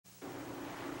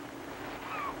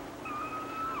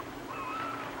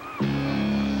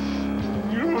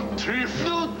thief!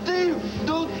 No thief!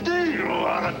 No thief! You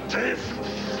are a thief!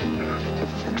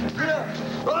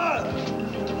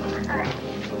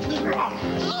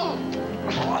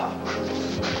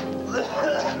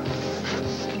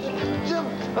 Jim,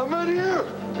 I'm in here!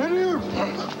 In here!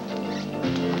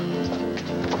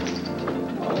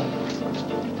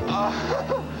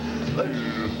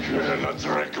 You cannot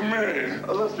trick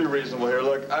me! Let's be reasonable here.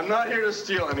 Look, I'm not here to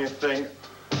steal anything.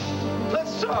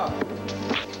 Let's talk.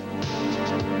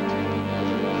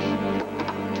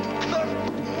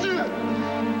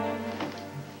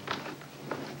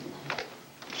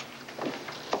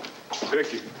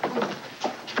 Vicky,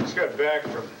 just got back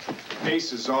from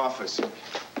Ace's office.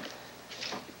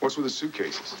 What's with the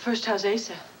suitcases? First, how's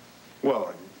Asa?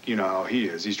 Well, you know how he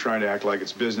is. He's trying to act like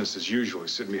it's business as usual.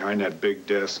 He's sitting behind that big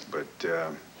desk, but,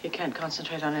 He can't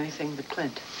concentrate on anything but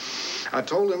Clint. I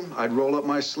told him I'd roll up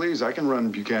my sleeves. I can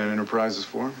run Buchanan Enterprises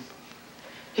for him.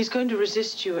 He's going to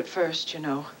resist you at first, you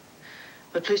know.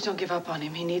 But please don't give up on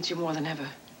him. He needs you more than ever.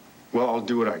 Well, I'll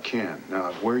do what I can.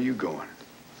 Now, where are you going?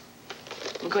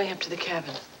 I'm going up to the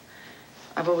cabin.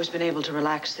 I've always been able to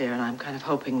relax there, and I'm kind of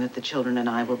hoping that the children and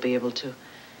I will be able to,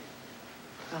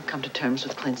 well, come to terms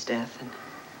with Clint's death and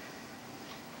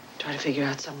try to figure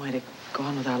out some way to go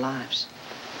on with our lives.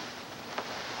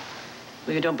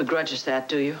 Well, you don't begrudge us that,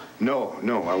 do you? No,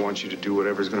 no. I want you to do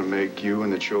whatever's going to make you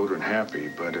and the children happy.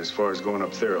 But as far as going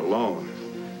up there alone,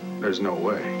 there's no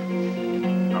way.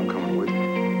 I'm coming with you.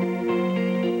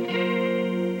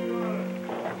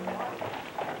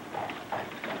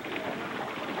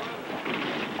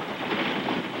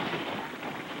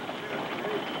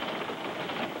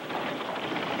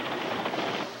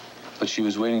 But she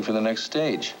was waiting for the next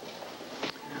stage.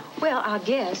 Well, I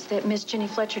guess that Miss Jenny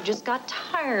Fletcher just got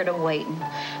tired of waiting.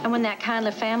 And when that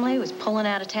kindly family was pulling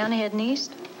out of town heading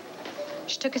east,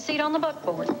 she took a seat on the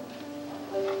buckboard.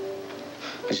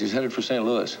 And she's headed for St.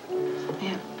 Louis.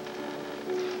 Yeah.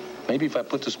 Maybe if I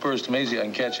put the spurs to Maisie, I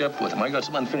can catch up with him. I got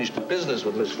some unfinished business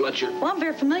with Miss Fletcher. Well, I'm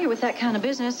very familiar with that kind of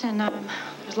business, and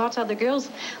there's lots of other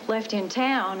girls left in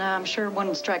town. I'm sure one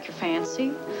would strike your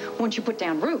fancy once you put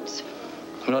down roots.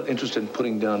 I'm not interested in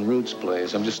putting down roots,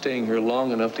 Blaze. I'm just staying here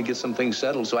long enough to get some things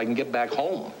settled so I can get back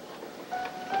home.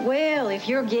 Well, if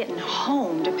you're getting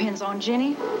home depends on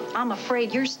Jenny, I'm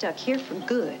afraid you're stuck here for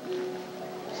good.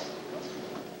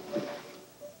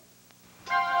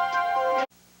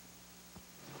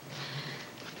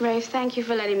 Rafe, thank you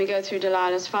for letting me go through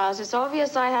Delilah's files. It's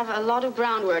obvious I have a lot of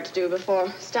groundwork to do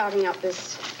before starting up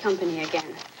this company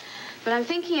again. But I'm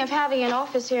thinking of having an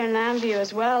office here in Lambview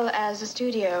as well as a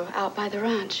studio out by the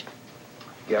ranch.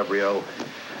 Gabrielle,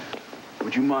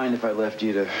 would you mind if I left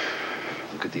you to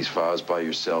look at these files by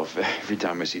yourself? Every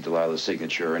time I see Delilah's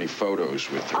signature or any photos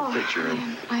with her picture.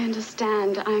 I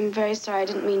understand. I'm very sorry. I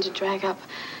didn't mean to drag up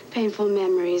painful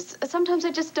memories. Sometimes I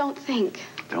just don't think.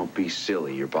 Don't be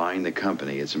silly. You're buying the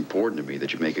company. It's important to me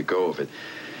that you make a go of it.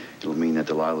 It'll mean that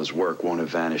Delilah's work won't have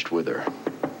vanished with her.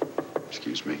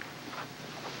 Excuse me.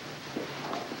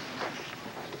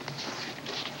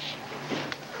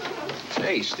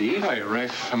 Hey, Steve. Hi,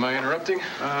 Rafe. Am I interrupting?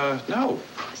 No.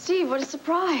 Steve, what a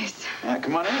surprise. Yeah,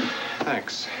 come on in.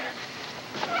 Thanks.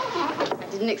 I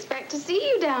didn't expect to see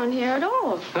you down here at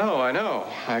all. No, I know.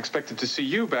 I expected to see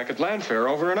you back at Landfair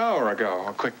over an hour ago.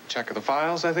 A quick check of the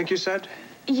files, I think you said?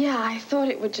 Yeah, I thought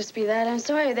it would just be that. I'm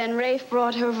sorry. Then Rafe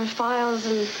brought over files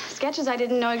and sketches I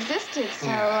didn't know existed, so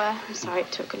I'm sorry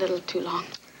it took a little too long.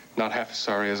 Not half as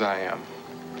sorry as I am.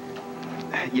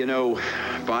 You know,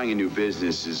 buying a new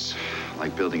business is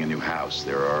like building a new house.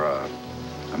 There are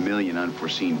a million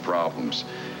unforeseen problems.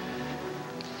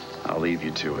 I'll leave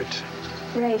you to it.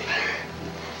 Rafe,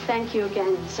 thank you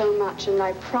again so much, and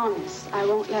I promise I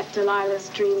won't let Delilah's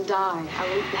dream die. I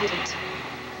won't let it.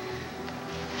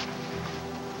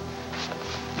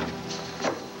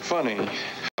 Funny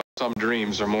how some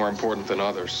dreams are more important than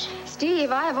others.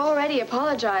 Steve, I have already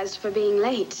apologized for being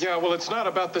late. Yeah, well, it's not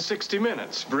about the 60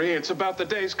 minutes, Bree. It's about the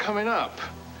days coming up.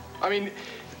 I mean,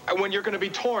 when you're going to be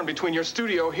torn between your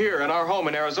studio here and our home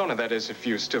in Arizona, that is, if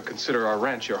you still consider our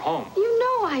ranch your home. You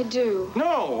know I do.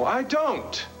 No, I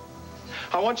don't.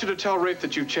 I want you to tell Rafe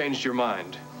that you've changed your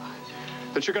mind.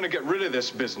 That you're going to get rid of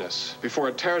this business before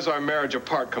it tears our marriage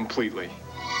apart completely.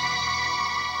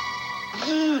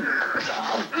 No,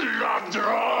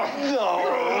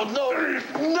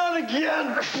 not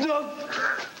again. No.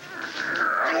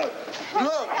 Get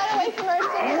away from her,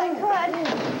 Steve, I could.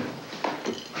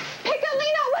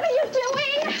 Piccolino, what are you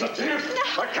doing? He's a thief.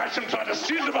 No. I catch him trying to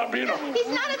steal the bambino. He's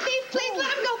not a thief. Please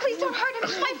let him go. Please don't hurt him.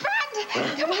 He's my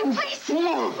friend. Come on, please.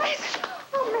 Please.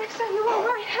 Oh, Max, are you all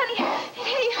right, honey? Did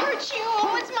he hurt you?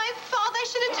 Oh, it's my fault. I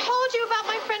should have told you about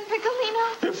my friend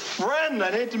Piccolino. If friend.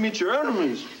 I'd hate to meet your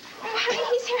enemies. Oh, honey,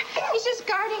 he's here. He's just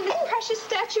guarding this precious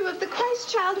statue of the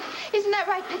Christ child. Isn't that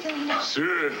right, Piccolino?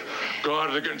 See,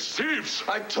 guard against thieves.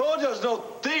 I told you I was no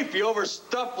thief, you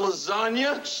overstuffed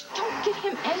lasagna. Shh, don't get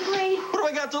him angry. What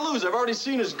have I got to lose? I've already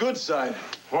seen his good side.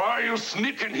 Why are you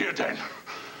sneaking here, then?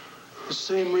 The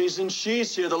same reason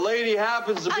she's here. The lady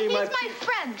happens to be He's my... my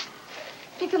friend,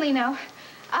 Piccolino.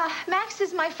 Max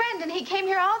is my friend, and he came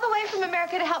here all the way from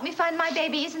America to help me find my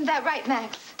baby. Isn't that right,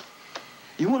 Max?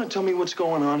 You want to tell me what's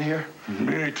going on here?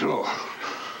 Me too.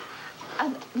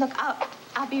 Look,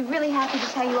 I'll be really happy to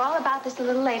tell you all about this a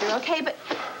little later, okay? But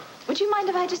would you mind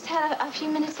if I just had a few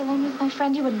minutes alone with my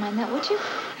friend? You wouldn't mind that, would you?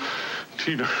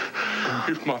 Tina,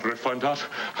 if Madre find out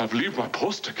I've leave my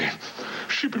post again,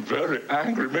 she'd be very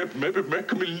angry. Maybe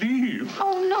make me leave.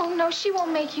 Oh, no, she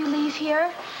won't make you leave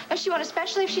here. No, she won't,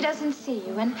 especially if she doesn't see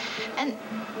you. And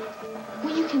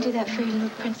well, you can do that for your little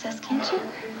princess, can't you?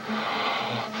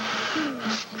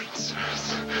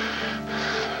 Princess.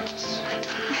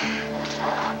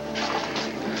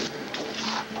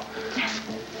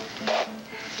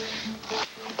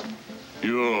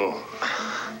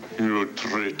 You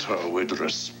treat her with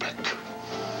respect.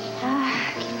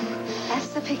 That's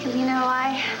the Piccolino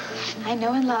I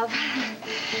know and love.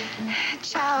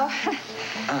 Ciao.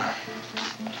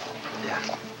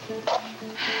 Yeah.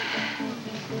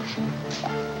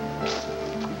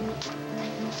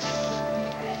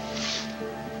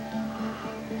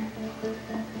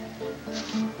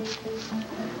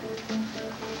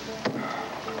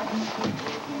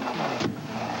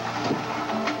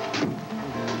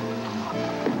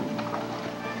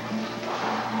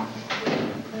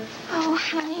 Oh,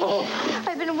 honey.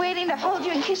 I've been waiting to hold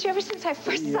you and kiss you ever since I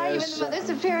first saw you in the Mother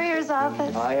Superior's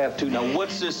office. I have too. Now,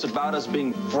 what's this about us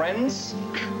being friends?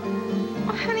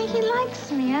 Oh, honey, he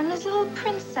likes me. I'm his little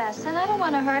princess, and I don't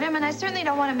want to hurt him, and I certainly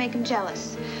don't want to make him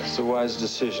jealous. It's a wise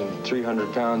decision.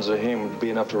 300 pounds of him would be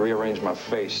enough to rearrange my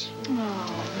face. Oh,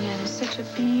 man, it's such a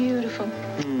beautiful,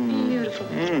 beautiful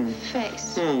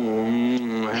face.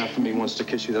 Half of me wants to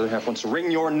kiss you, the other half wants to wring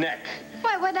your neck.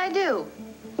 Why, what'd I do?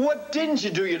 What didn't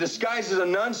you do? You disguised as a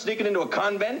nun, sneaking into a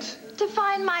convent? To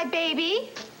find my baby.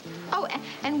 Oh,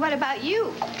 and what about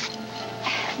you,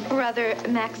 Brother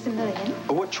Maximilian?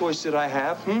 What choice did I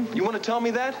have, You want to tell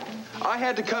me that? I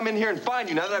had to come in here and find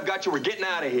you. Now that I've got you, we're getting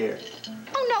out of here.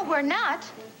 Oh, no, we're not.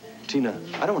 Tina,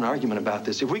 I don't want an argument about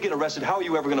this. If we get arrested, how are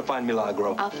you ever going to find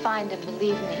Milagro? I'll find him,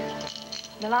 believe me.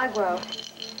 Milagro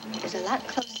is a lot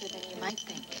closer than you might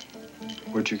think.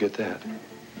 Where'd you get that?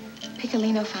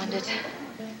 Piccolino found it.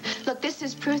 Look, this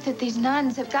is proof that these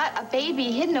nuns have got a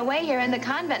baby hidden away here in the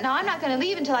convent. Now, I'm not going to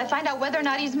leave until I find out whether or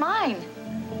not he's mine.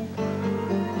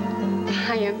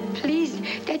 I am pleased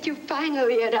that you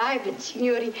finally arrived,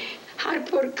 Signori. Our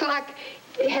poor clock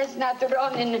has not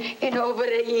run in over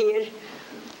a year.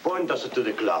 Point us to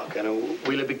the clock, and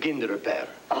we'll begin the repair.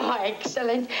 Oh,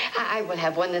 excellent. I will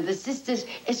have one of the sisters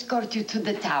escort you to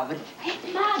the tower.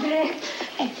 Madre,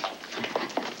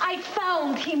 I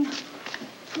found him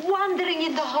wandering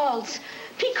in the halls.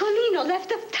 Piccolino left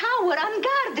the tower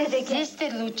unguarded again. Sister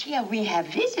Lucia, we have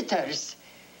visitors.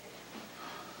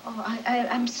 Oh,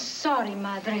 I'm sorry,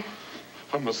 Madre.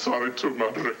 I'm sorry too,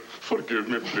 Madre. Forgive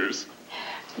me, please.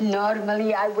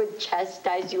 Normally, I would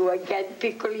chastise you again,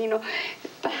 Piccolino.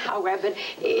 But however,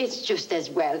 it's just as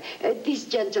well. These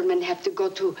gentlemen have to go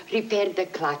to repair the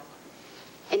clock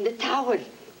in the tower.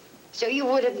 So you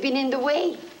would have been in the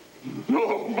way.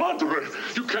 No, Madre,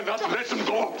 you cannot let them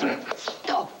go up there.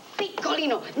 Stop,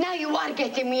 Piccolino. Now you are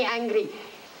getting me angry.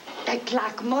 The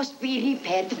clock must be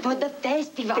repaired for the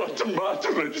festival. But,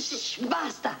 Madre... Shh,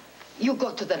 basta. You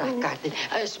go to the rock garden.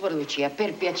 Suor Lucia,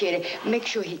 per piacere, make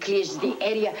sure he clears the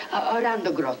area around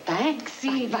the grotta, eh?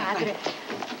 Si, Madre.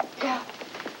 Go.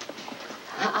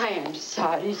 I am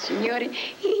sorry, Signore.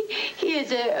 He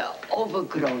is an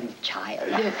overgrown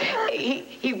child.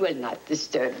 He will not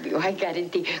disturb you, I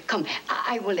guarantee. Come,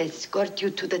 I will escort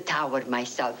you to the tower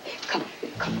myself. Come,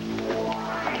 come.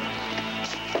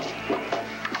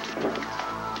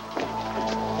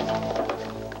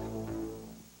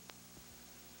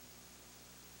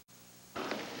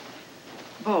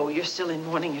 Bo, you're still in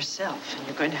mourning yourself, and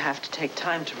you're going to have to take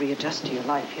time to readjust to your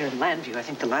life here in Landview. I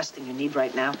think the last thing you need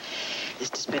right now is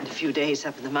to spend a few days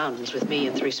up in the mountains with me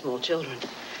and 3 small children.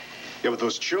 Yeah, but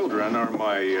those children are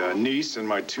my niece and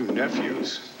my 2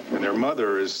 nephews, and their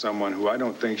mother is someone who I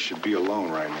don't think should be alone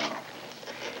right now.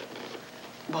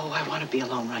 Bo, I want to be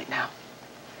alone right now.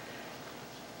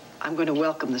 I'm going to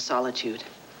welcome the solitude.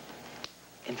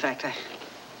 In fact,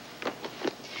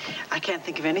 I can't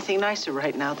think of anything nicer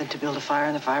right now than to build a fire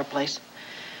in the fireplace,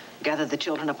 gather the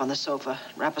children up on the sofa,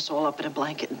 wrap us all up in a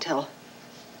blanket and tell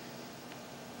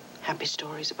happy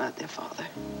stories about their father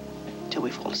till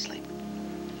we fall asleep.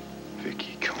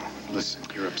 Vicky, come on. Listen,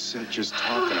 you're upset just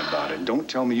talking about it. Don't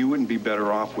tell me you wouldn't be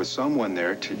better off with someone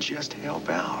there to just help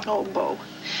out. Oh, Bo,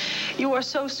 you are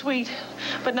so sweet,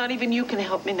 but not even you can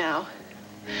help me now.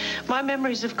 My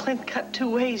memories of Clint cut two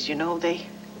ways, you know. They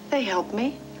help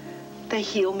me, they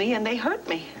heal me, and they hurt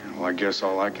me. Well, I guess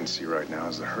all I can see right now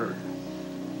is the hurt.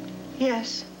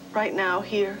 Yes, right now,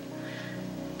 here.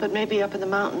 But maybe up in the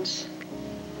mountains,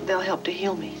 they'll help to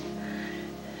heal me.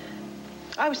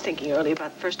 I was thinking earlier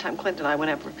about the first time Clint and I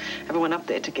ever went up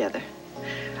there together.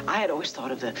 I had always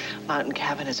thought of the mountain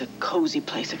cabin as a cozy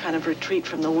place, a kind of retreat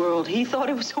from the world. He thought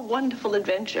it was a wonderful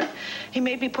adventure. He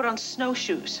made me put on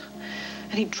snowshoes,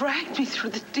 and he dragged me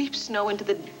through the deep snow into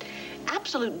the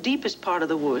absolute deepest part of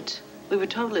the woods. We were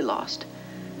totally lost.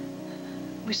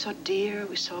 We saw deer,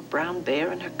 we saw a brown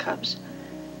bear and her cubs,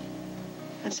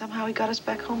 and somehow he got us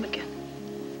back home again.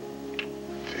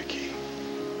 Vicky.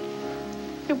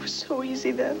 It was so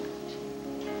easy then.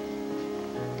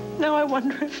 Now I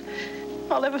wonder if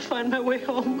I'll ever find my way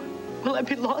home. Will I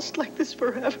be lost like this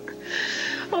forever?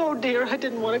 Oh, dear, I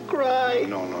didn't want to cry.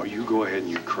 No, you go ahead and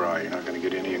you cry. You're not going to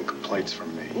get any complaints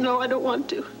from me. No, I don't want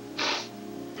to.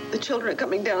 The children are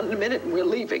coming down in a minute and we're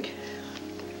leaving.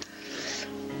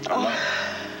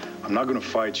 I'm not going to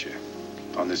fight you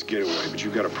on this getaway, but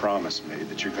you've got to promise me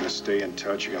that you're going to stay in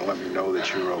touch. You're going to let me know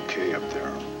that you're okay up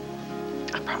there.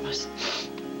 I promise.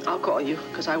 I'll call you,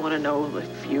 because I want to know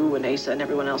if you and Asa and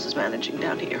everyone else is managing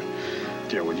down here.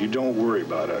 Yeah, well, you don't worry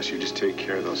about us. You just take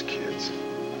care of those kids.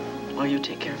 While you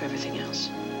take care of everything else.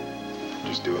 I'm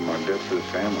just doing my bit for the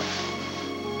family.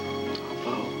 Oh,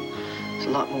 Bo, it's a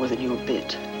lot more than your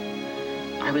bit.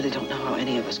 I really don't know how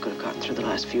any of us could have gotten through the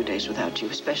last few days without you,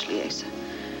 especially Asa.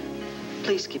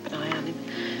 Please keep an eye on him.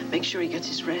 Make sure he gets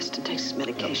his rest and takes his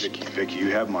medication. Now, Vicky, you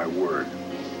have my word.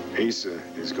 Asa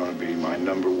is going to be my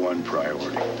 #1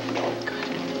 priority.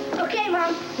 Good. Okay,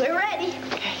 Mom, we're ready.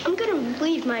 Okay. I'm going to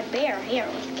leave my bear here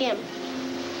with Kim.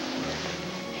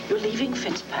 You're leaving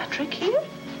Fitzpatrick here?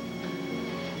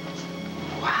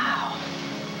 Wow.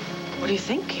 What do you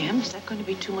think, Kim? Is that going to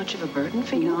be too much of a burden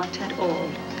for you? Not at all.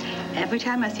 Every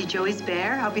time I see Joey's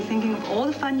bear, I'll be thinking of all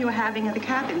the fun you were having at the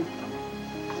cabin.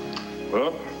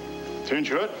 Well,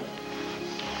 cinch it.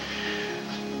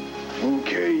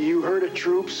 Okay, you heard it,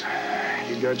 troops.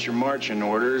 You got your marching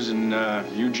orders, and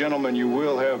you gentlemen, you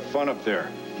will have fun up there.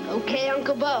 Okay,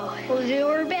 Uncle Bo. We'll do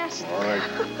our best. All right,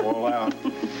 fall out.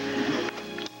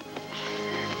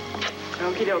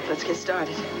 Okie doke, let's get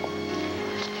started.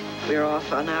 We're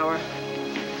off on our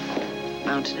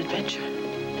mountain adventure.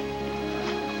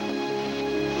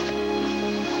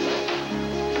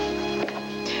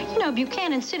 You know,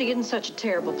 Buchanan City isn't such a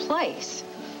terrible place.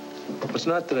 It's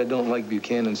not that I don't like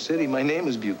Buchanan City. My name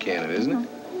is Buchanan, isn't it?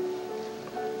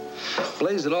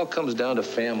 Blaze, it all comes down to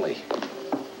family.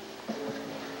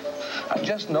 I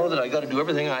just know that I got to do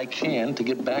everything I can to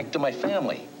get back to my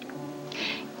family.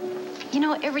 You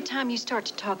know, every time you start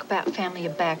to talk about family, you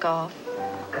back off.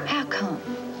 How come?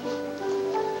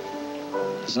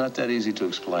 It's not that easy to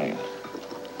explain.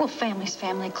 Well, family's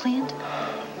family, Clint.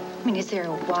 I mean, is there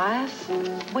a wife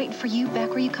waiting for you back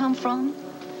where you come from?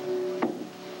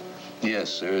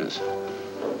 Yes, there is.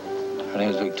 Her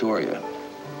name's Victoria.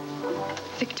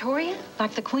 Victoria?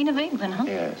 Like the Queen of England, huh?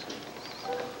 Yes.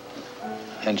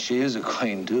 And she is a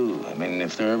queen, too. I mean,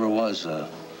 if there ever was a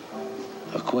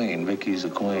queen, Vicky's a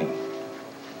queen.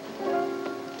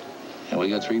 And we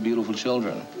got 3 beautiful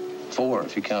children. 4,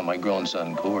 if you count my grown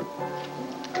son, Court.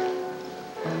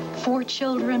 4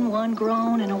 children, 1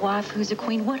 grown, and a wife who's a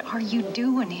queen. What are you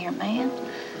doing here, man?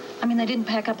 I mean, they didn't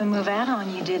pack up and move out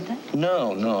on you, did they?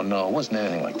 No. It wasn't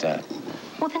anything like that.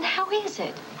 Well, then how is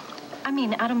it? I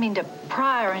mean, I don't mean to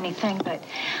pry or anything, but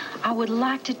I would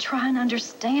like to try and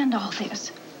understand all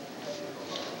this.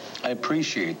 I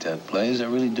appreciate that, Blaze. I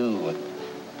really do.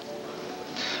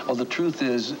 Well, the truth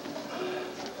is,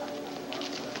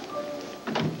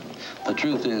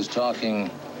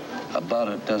 talking about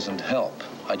it doesn't help.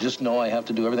 I just know I have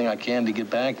to do everything I can to get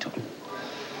back to him.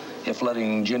 If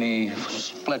letting Ginny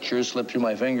Fletcher slip through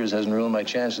my fingers hasn't ruined my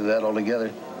chance of that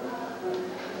altogether.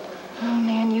 Oh,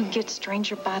 man, you get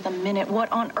stranger by the minute.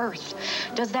 What on earth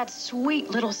does that sweet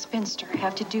little spinster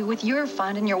have to do with your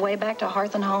finding your way back to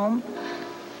hearth and home?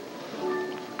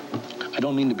 I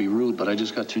don't mean to be rude, but I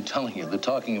just got through telling you that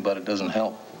talking about it doesn't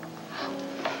help.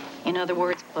 In other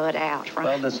words, bud out, right?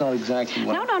 Well, that's not exactly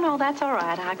what... No, that's all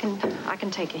right. I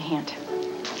can take a hint.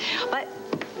 But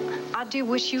I do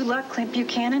wish you luck, Clint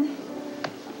Buchanan.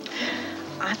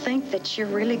 I think that you're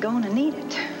really going to need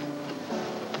it.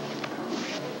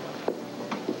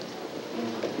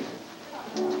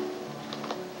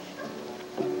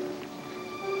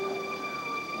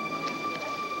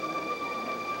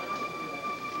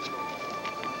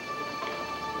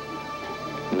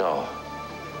 No.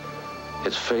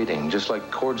 It's fading, just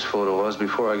like Cord's photo was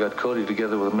before I got Cody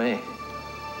together with me.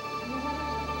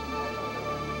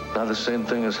 Now the same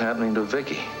thing is happening to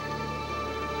Vicky.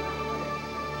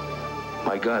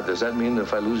 My God, does that mean that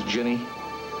if I lose Ginny,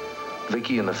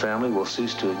 Vicky and the family will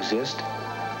cease to exist?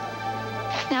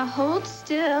 Now hold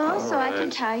still so I can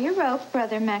tie your rope,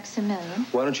 Brother Maximilian.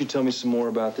 Why don't you tell me some more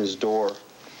about this door?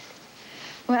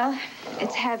 Well,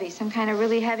 it's heavy, some kind of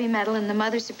really heavy metal, and the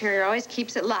Mother Superior always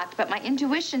keeps it locked. But my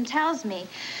intuition tells me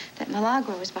that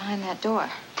Milagro was behind that door.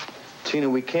 Tina,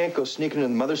 we can't go sneaking into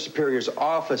the Mother Superior's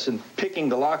office and picking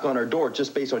the lock on our door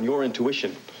just based on your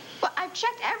intuition. Well, I've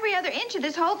checked every other inch of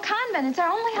this whole convent. It's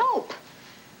our only hope.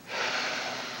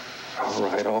 All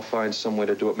right, I'll find some way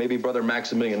to do it. Maybe Brother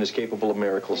Maximilian is capable of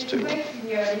miracles, too.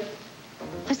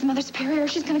 There's the Mother Superior.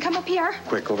 She's going to come up here.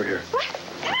 Quick, over here. What?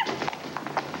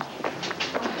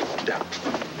 Down.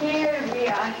 Here we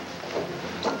are.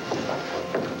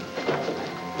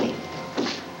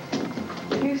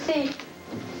 You see,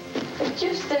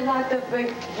 just a lot of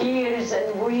gears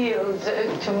and wheels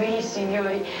to me,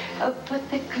 signori. But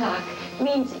the clock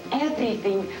means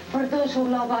everything for those who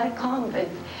love our convent.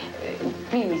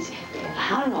 Please,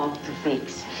 how long to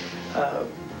fix?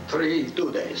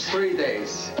 2 days. 3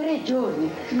 days. 3 giorni.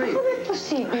 Maybe. Come è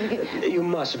possibile? You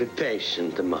must be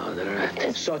patient, Mother.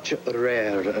 Such a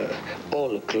rare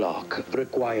old clock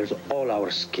requires all our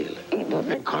skill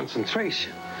and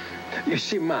concentration. You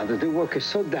see, Mother, the work is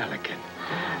so delicate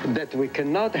that we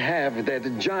cannot have that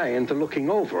giant looking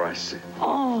over us.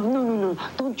 Oh, no.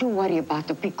 Don't you worry about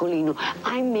the Piccolino.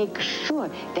 I make sure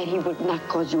that he will not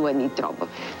cause you any trouble.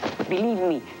 Believe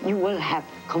me, you will have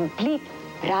complete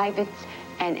private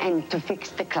and to fix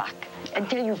the clock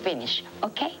until you finish,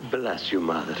 okay? Bless you,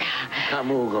 Mother. Come,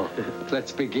 Ugo.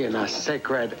 Let's begin our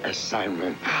sacred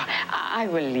assignment. I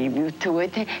will leave you to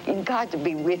it. And God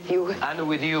be with you. And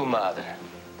with you, Mother.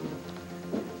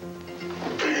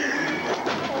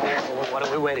 What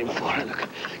are we waiting for? Look,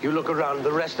 you look around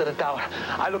the rest of the tower.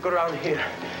 I look around here.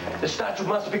 The statue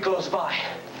must be close by.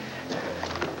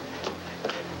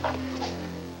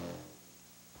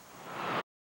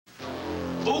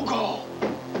 Ugo!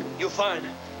 You fine?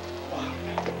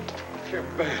 Che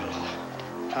bello.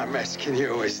 I'm asking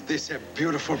you, is this a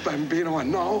beautiful bambino or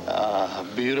no?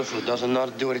 Beautiful does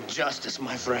not do it justice,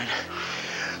 my friend.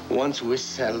 Once we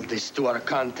sell this to our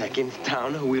contact in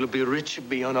town, we'll be rich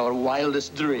beyond our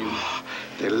wildest dreams.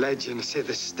 The legends say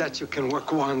the statue can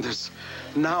work wonders.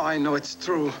 Now I know it's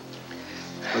true.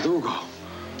 But Ugo,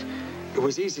 it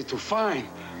was easy to find.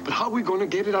 But how are we going to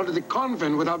get it out of the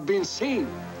convent without being seen?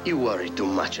 You worry too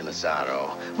much,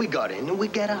 Lazaro. We got in and we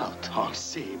get out. Oh,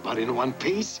 see, but in one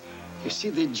piece. You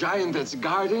see the giant that's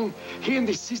guarding? He and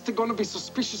his sister going to be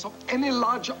suspicious of any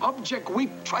large object we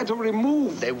try to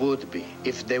remove. They would be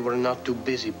if they were not too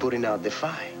busy putting out the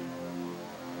fire.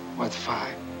 What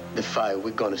fire? The fire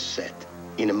we're going to set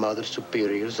in a Mother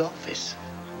Superior's office.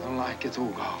 I don't like it,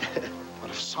 Ugo. What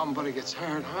if somebody gets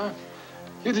hurt, huh?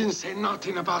 You didn't say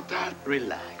nothing about that.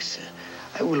 Relax.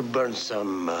 I will burn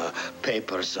some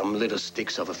paper, some little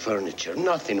sticks of furniture,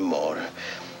 nothing more.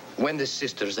 When the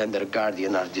sisters and their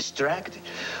guardian are distracted,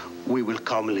 we will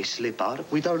calmly slip out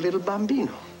with our little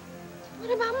bambino. What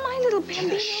about my little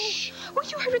bambino? Shh. Well,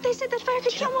 you heard what they said, that fire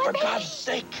could kill my For baby. God's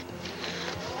sake.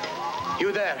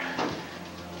 You there.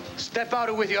 Step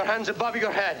out with your hands above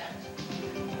your head.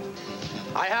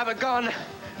 I have a gun,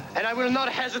 and I will not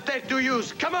hesitate to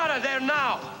use. Come out of there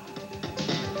now!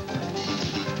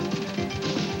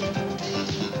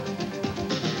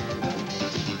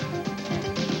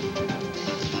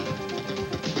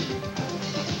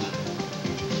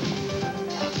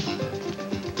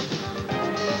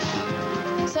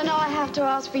 So now I have to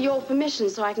ask for your permission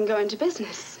so I can go into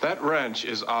business. That ranch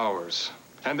is ours.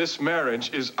 And this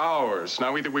marriage is ours.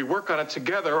 Now, either we work on it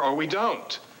together or we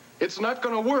don't. It's not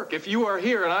going to work if you are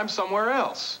here and I'm somewhere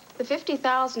else. The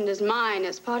 50,000 is mine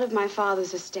as part of my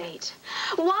father's estate.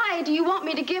 Why do you want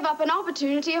me to give up an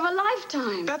opportunity of a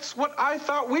lifetime? That's what I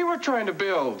thought we were trying to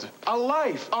build. A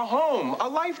life, a home, a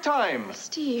lifetime.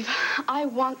 Steve, I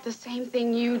want the same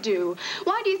thing you do.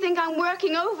 Why do you think I'm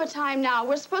working overtime now?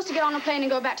 We're supposed to get on a plane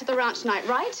and go back to the ranch tonight,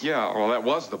 right? Yeah, well, that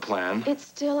was the plan. It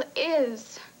still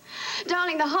is.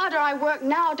 Darling, the harder I work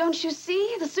now, don't you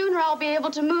see? The sooner I'll be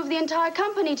able to move the entire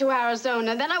company to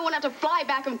Arizona. Then I won't have to fly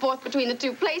back and forth between the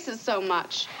two places so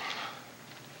much.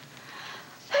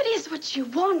 That is what you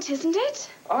want, isn't it?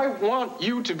 I want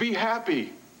you to be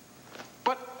happy.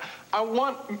 But I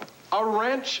want a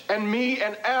ranch and me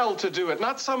and Al to do it,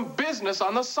 not some business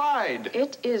on the side.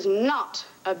 It is not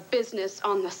a business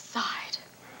on the side.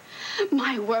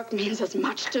 My work means as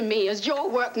much to me as your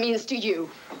work means to you.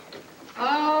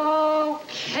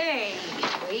 Okay,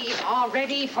 we are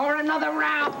ready for another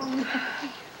round.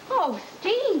 Oh,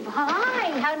 Steve,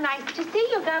 hi. How nice to see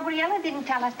you. Gabriella didn't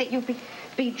tell us that you'd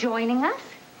be joining us.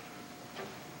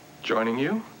 Joining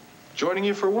you? Joining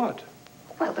you for what?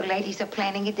 Well, the ladies are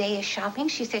planning a day of shopping.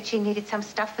 She said she needed some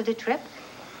stuff for the trip.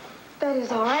 That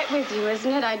is all right with you,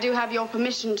 isn't it? I do have your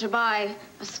permission to buy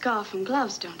a scarf and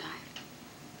gloves, don't I?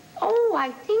 Oh, I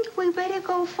think we better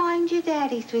go find your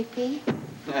daddy, Sweet Pea.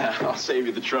 Yeah, I'll save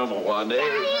you the trouble, Wanda.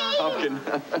 Hey, Pumpkin.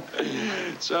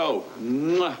 So,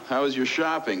 how was your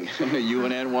shopping? You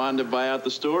and Aunt Wanda buy out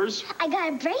the stores? I got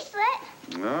a bracelet.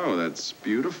 Oh, that's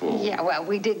beautiful. Yeah, well,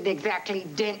 we didn't exactly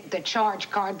dent the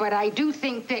charge card, but I do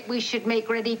think that we should make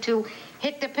ready to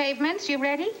hit the pavements. You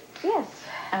ready? Yes.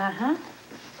 Uh-huh.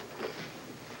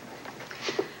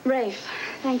 Rafe,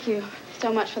 thank you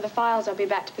so much for the files. I'll be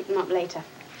back to pick them up later.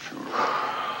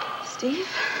 Steve?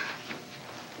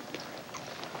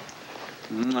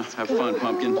 Have fun,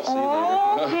 Pumpkin. See you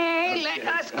later. Okay, let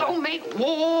us go make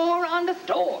war on the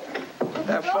store.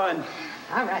 Have fun.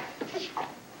 All right.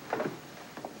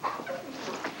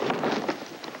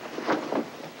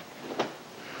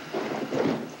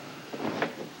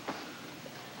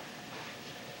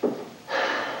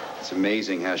 It's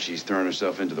amazing how she's thrown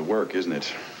herself into the work, isn't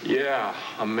it? Yeah,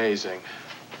 amazing.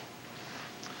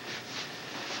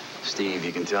 Steve,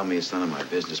 you can tell me it's none of my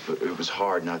business, but it was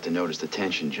hard not to notice the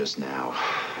tension just now.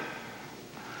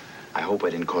 I hope I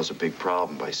didn't cause a big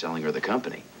problem by selling her the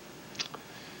company.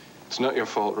 It's not your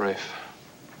fault, Rafe.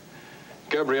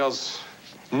 Gabrielle's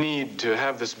need to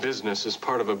have this business is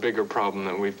part of a bigger problem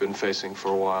that we've been facing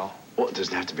for a while. Well, it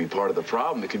doesn't have to be part of the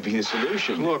problem. It could be the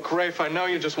solution. Look, Rafe, I know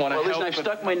you just want to help. Listen, I've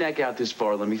stuck my neck out this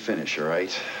far. Let me finish, all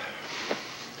right?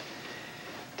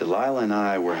 Delilah and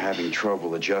I were having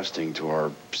trouble adjusting to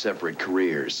our separate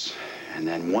careers. And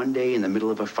then one day in the middle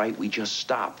of a fight, we just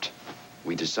stopped.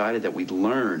 We decided that we'd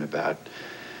learn about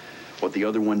what the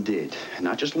other one did. And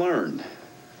not just learn,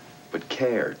 but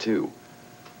care, too.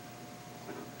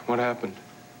 What happened?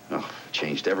 Oh, it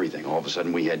changed everything. All of a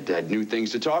sudden, we had new things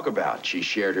to talk about. She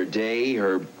shared her day,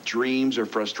 her dreams, her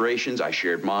frustrations. I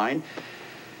shared mine.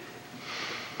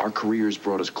 Our careers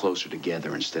brought us closer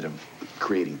together instead of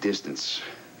creating distance.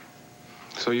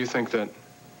 So you think that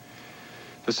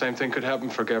the same thing could happen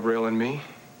for Gabrielle and me?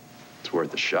 It's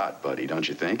worth a shot, buddy, don't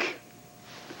you think?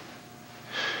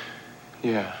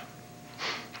 Yeah.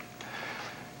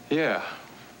 Yeah.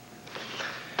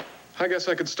 I guess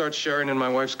I could start sharing in my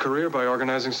wife's career by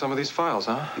organizing some of these files,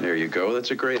 huh? There you go.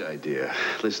 That's a great idea.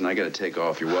 Listen, I got to take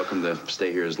off. You're welcome to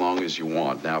stay here as long as you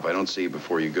want. Now, if I don't see you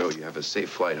before you go, you have a safe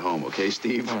flight home, okay,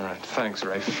 Steve? All right. Thanks,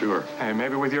 Rafe. Sure. Hey,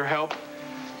 maybe with your help,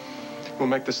 we'll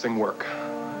make this thing work.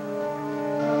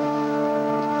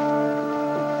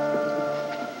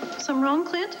 Something wrong,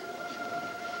 Clint?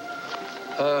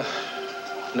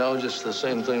 No, just the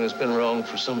same thing that's been wrong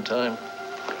for some time.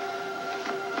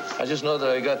 I just know that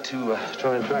I got to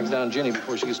try and track down Jenny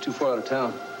before she gets too far out of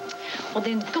town. Well,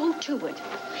 then go to it.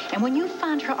 And when you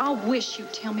find her, I'll wish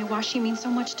you'd tell me why she means so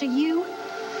much to you.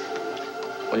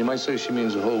 Well, you might say she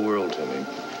means the whole world to me.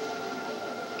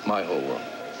 My whole world.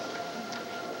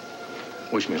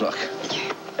 Wish me luck.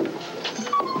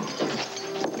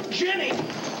 Jenny!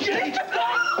 Jenny!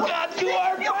 Oh, God, you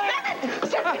are back!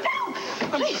 Sit down!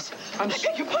 Please, I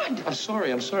beg your pardon. I'm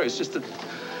sorry. It's just that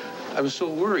I was so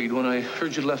worried when I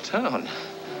heard you'd left town.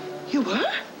 You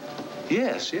were?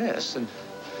 Yes. And,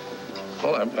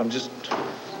 well, I'm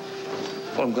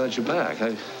glad you're back.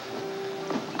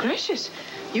 Gracious,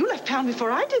 you left town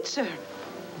before I did, sir.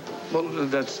 Well,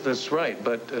 that's right.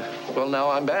 But, well, now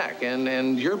I'm back,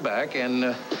 and you're back,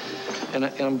 and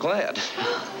I'm glad.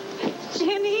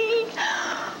 Jenny,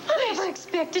 I never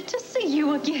expected to see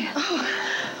you again. Oh.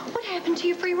 What happened to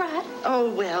your free ride? Oh,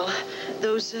 well,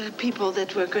 those people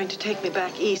that were going to take me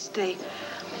back east,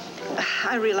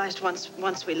 I realized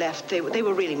once we left, they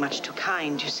were really much too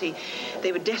kind, you see.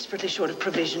 They were desperately short of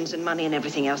provisions and money and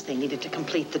everything else they needed to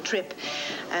complete the trip.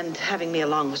 And having me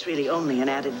along was really only an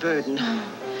added burden.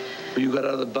 You got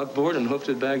out of the buckboard and hoofed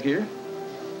it back here?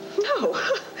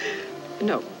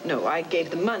 No, I gave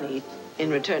them money in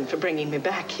return for bringing me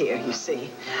back here, you see.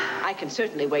 I can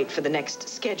certainly wait for the next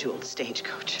scheduled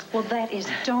stagecoach. Well, that is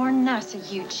darn nice of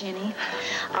you, Jenny.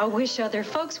 I wish other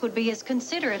folks would be as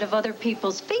considerate of other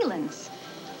people's feelings.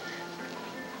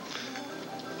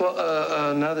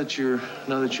 Well, now that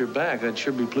you're back, I'd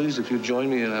sure be pleased if you'd join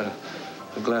me in a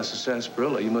glass of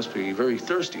sarsaparilla. You must be very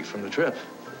thirsty from the trip.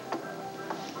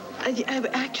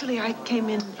 Actually, I came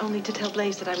in only to tell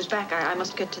Blaze that I was back. I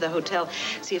must get to the hotel,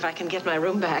 see if I can get my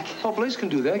room back. Oh, Blaze can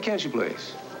do that, can't you,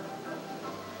 Blaze?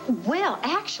 Well,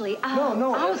 actually,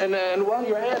 No, I was... and while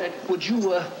you're at it, would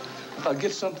you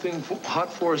get something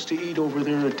hot for us to eat over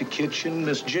there at the kitchen?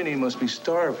 Miss Ginny must be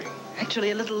starving.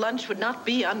 Actually, a little lunch would not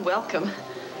be unwelcome.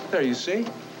 There, you see?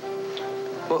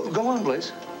 Well, go on,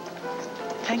 Blaze.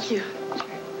 Thank you.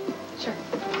 Sure.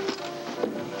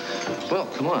 Well,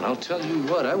 come on, I'll tell you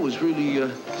what, I was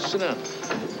really, sit down.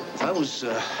 I was,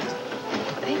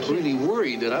 really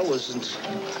worried that I wasn't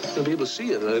going to be able to see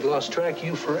you, that I'd lost track of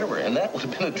you forever, and that would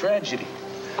have been a tragedy.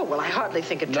 Oh, well, I hardly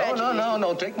think a tragedy.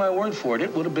 No, take my word for it.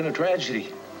 It would have been a tragedy.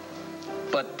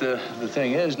 But the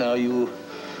thing is, now you're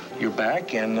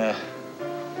back, and,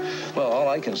 well, all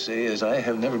I can say is I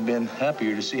have never been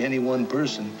happier to see any one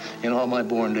person in all my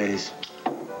born days.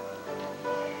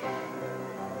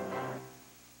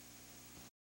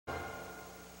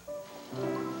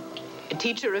 A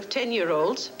teacher of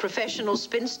 10-year-olds, professional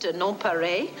spinster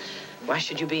non-parée. Why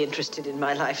should you be interested in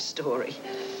my life story?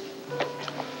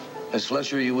 Miss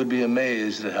Fletcher, you would be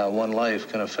amazed at how one life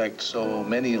can affect so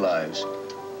many lives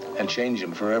and change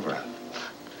them forever.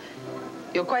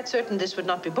 You're quite certain this would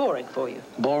not be boring for you?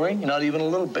 Boring? Not even a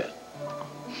little bit.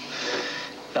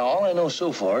 Now, all I know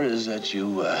so far is that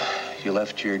you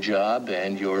left your job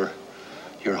and your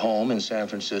home in San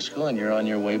Francisco, and you're on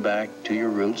your way back to your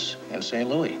roots in St.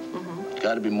 Louis. Mm-hmm.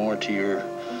 Got to be more to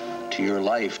your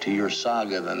life, to your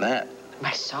saga than that.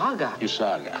 My saga? Your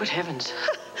saga. Good heavens.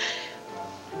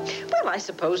 Well, I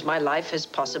suppose my life has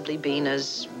possibly been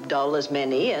as dull as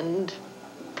many, and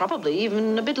probably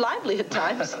even a bit lively at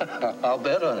times. I'll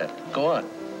bet on it. Go on.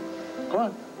 Go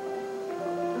on.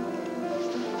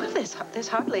 Well, there's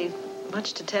hardly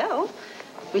much to tell.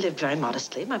 We lived very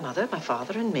modestly, my mother, my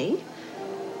father, and me.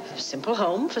 A simple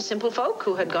home for simple folk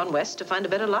who had gone west to find a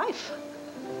better life.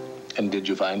 And did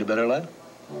you find a better life?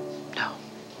 No.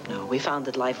 We found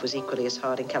that life was equally as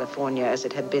hard in California as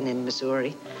it had been in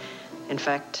Missouri. In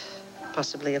fact,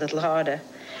 possibly a little harder.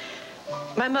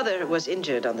 My mother was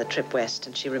injured on the trip west,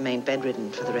 and she remained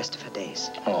bedridden for the rest of her days.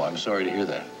 Oh, I'm sorry to hear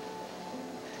that.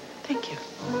 Thank you.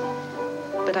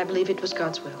 But I believe it was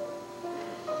God's will.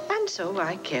 And so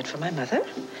I cared for my mother,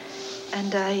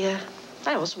 and I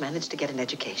also managed to get an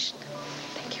education.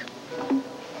 Thank you.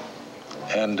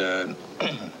 And,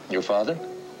 your father?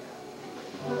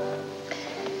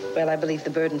 Well, I believe the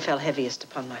burden fell heaviest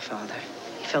upon my father.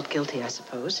 He felt guilty, I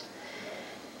suppose.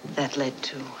 That led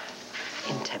to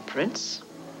intemperance.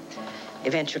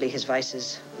 Eventually, his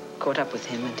vices caught up with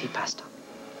him, and he passed on.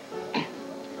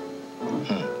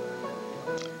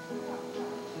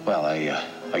 Well,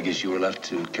 I guess you were left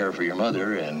to care for your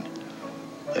mother, and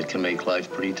that can make life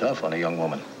pretty tough on a young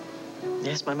woman.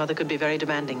 Yes, my mother could be very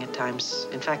demanding at times.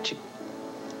 In fact,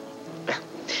 well,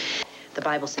 the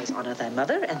Bible says, honor thy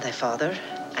mother and thy father,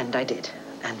 and I did.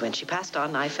 And when she passed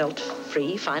on, I felt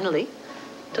free, finally,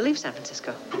 to leave San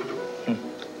Francisco.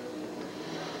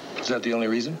 Is that the only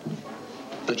reason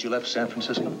that you left San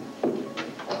Francisco?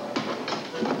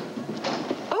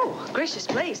 Oh, gracious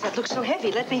Blaze, that looks so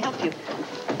heavy. Let me help you.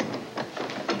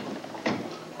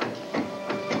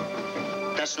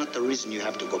 That's not the reason you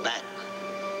have to go back.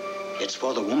 It's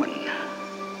for the woman.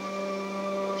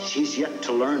 She's yet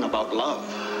to learn about love.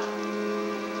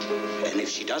 And if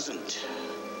she doesn't,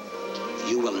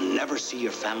 you will never see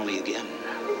your family again.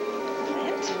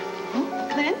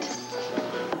 Clint? Clint?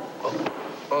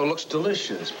 Oh, it looks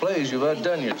delicious. Blaze, you've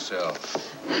outdone yourself.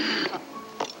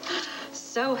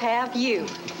 So have you.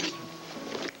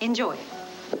 Enjoy.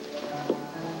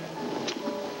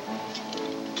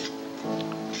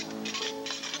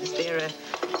 Is there a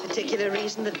particular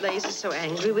reason that Blaze is so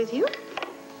angry with you?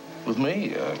 With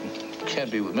me?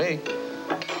 Can't be with me.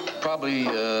 Probably,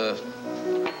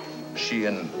 she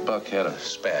and Buck had a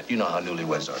spat. You know how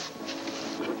newlyweds are.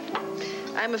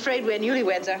 I'm afraid where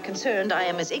newlyweds are concerned, I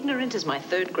am as ignorant as my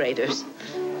third graders.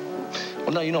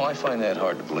 Well, now, you know, I find that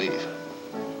hard to believe.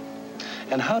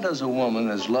 And how does a woman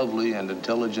as lovely and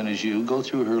intelligent as you go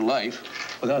through her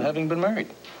life without having been married?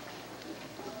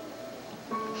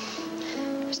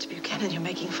 Mr. Buchanan, you're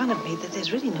making fun of me.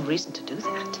 There's really no reason to do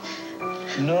that.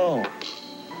 No.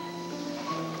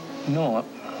 No,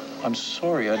 I'm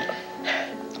sorry.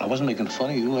 I wasn't making fun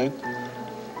of you.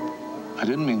 I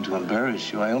didn't mean to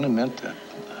embarrass you. I only meant that.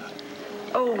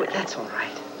 Oh, that's all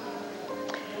right.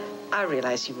 I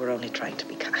realize you were only trying to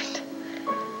be kind.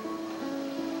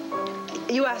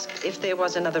 You asked if there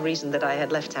was another reason that I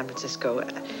had left San Francisco.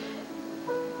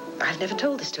 I've never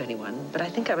told this to anyone, but I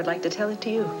think I would like to tell it to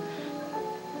you.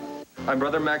 My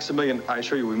brother Maximilian, I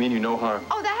assure you, we mean you no harm.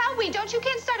 Oh, the hell we don't. You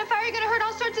can't start a fire. You're going to hurt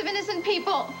all sorts of innocent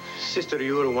people. Sister,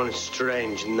 you're one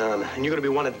strange nun, and you're going to be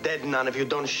one dead nun if you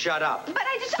don't shut up. But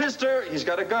I just... Sister, he's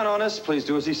got a gun on us. Please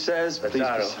do as he says.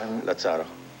 Lazzaro.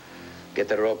 Get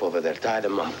the rope over there, tie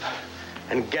them up.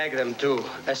 And gag them, too,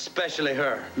 especially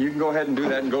her. You can go ahead and do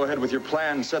that and go ahead with your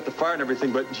plan, set the fire and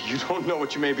everything, but you don't know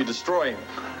what you may be destroying.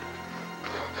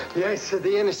 Yes,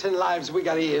 the innocent lives we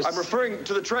got ears. I'm referring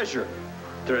to the treasure.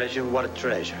 Treasure? What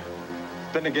treasure?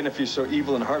 Then again, if you're so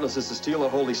evil and heartless as to steal a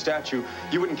holy statue,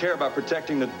 you wouldn't care about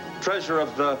protecting the treasure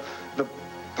of the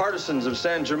partisans of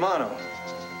San Germano.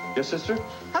 Yes, sister?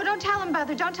 Oh, don't tell him,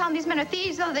 brother. Don't tell him these men are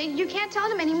thieves. Oh, you can't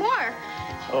tell him anymore.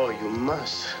 Oh, you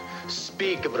must.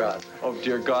 Speak, brother. Oh,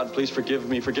 dear God, please forgive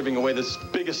me for giving away this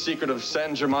biggest secret of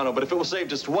San Germano, but if it will save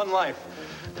just one life.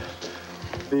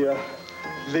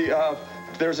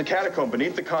 There's a catacomb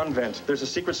beneath the convent. There's a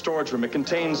secret storage room. It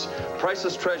contains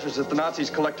priceless treasures that the Nazis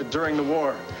collected during the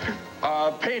war.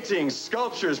 Paintings,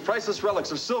 sculptures, priceless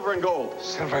relics of silver and gold.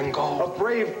 Silver and gold. A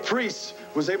brave priest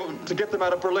was able to get them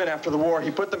out of Berlin after the war.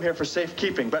 He put them here for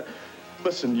safekeeping. But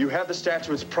listen, you have the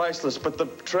statue, it's priceless, but the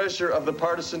treasure of the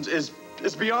partisans is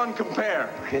beyond compare.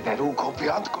 That will go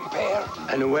beyond compare.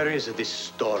 And where is this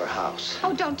storehouse?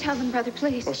 Oh, don't tell them, brother,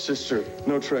 please. Oh, sister,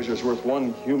 no treasure is worth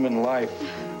one human life.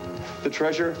 The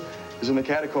treasure is in the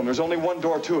catacomb. There's only one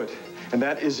door to it, and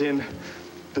that is in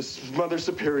the Mother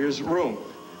Superior's room.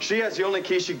 She has the only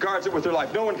key. She guards it with her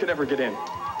life. No one can ever get in.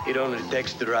 It only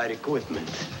takes the right equipment.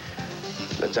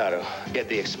 Lazaro, get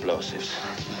the explosives.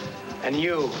 And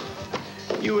you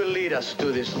will lead us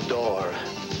to this door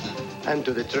and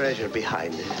to the treasure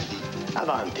behind it.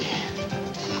 Avanti.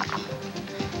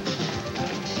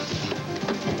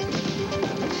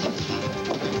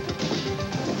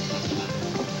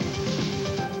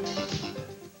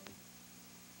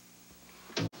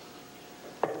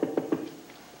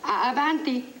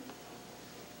 Avanti.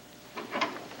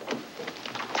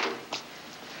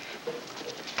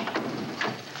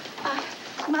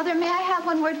 Mother, may I have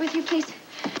one word with you, please?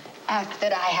 After I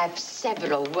have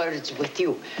several words with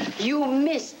you, you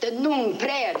missed the noon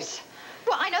prayers.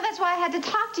 Well, I know that's why I had to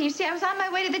talk to you. See, I was on my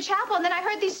way to the chapel, and then I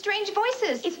heard these strange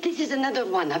voices. If this is another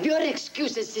one of your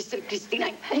excuses, Sister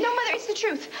Christina. No, Mother, it's the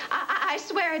truth. I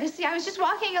swear it is. See, I was just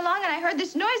walking along, and I heard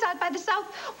this noise out by the south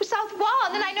wall,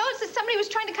 and then I noticed that somebody was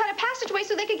trying to cut a passageway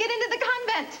so they could get into the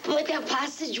convent. What a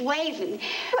passageway?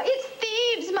 Well, it's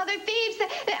thieves, Mother, thieves.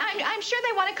 I'm sure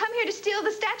they want to come here to steal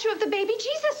the statue of the baby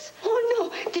Jesus. Oh,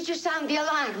 no. Did you sound the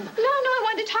alarm? No, I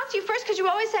wanted to talk to you first because you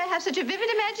always say I have such a vivid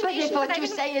imagination. But if what you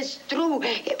say is true,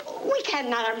 we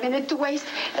can't have a minute to waste.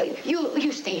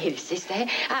 You stay here, sister.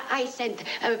 I sent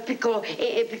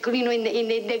Piccolino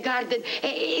in the garden.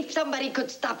 If somebody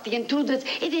could stop the intruders,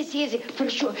 it is easy for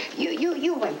sure.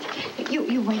 You wait.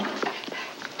 You wait.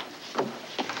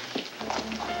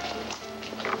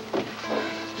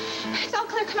 It's all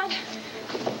clear. Come on.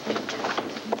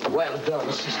 Well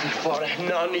done, Sister. For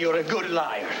none, you're a good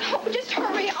liar. Oh, just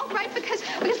hurry. All right, because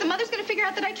the mother's going to figure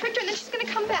out that I tricked her, and then she's going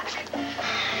to come back.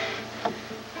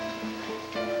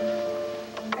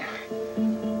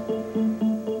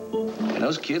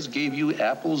 Those kids gave you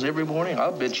apples every morning?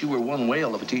 I'll bet you were one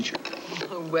whale of a teacher.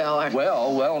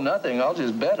 Well, nothing. I'll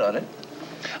just bet on it.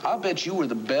 I'll bet you were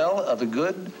the belle of the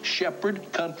Good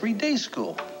Shepherd Country Day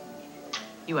School.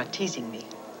 You are teasing me.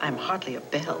 I'm hardly a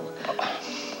belle.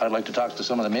 I'd like to talk to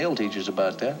some of the male teachers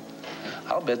about that.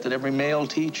 I'll bet that every male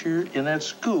teacher in that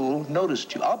school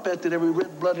noticed you. I'll bet that every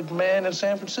red-blooded man in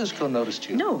San Francisco noticed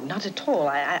you. No, not at all.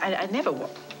 I never...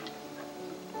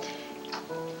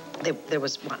 There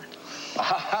was one.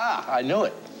 Ha! I knew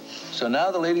it. So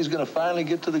now the lady's going to finally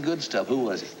get to the good stuff. Who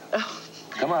was it? Oh.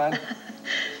 Come on.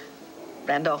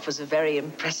 Randolph was a very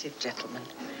impressive gentleman.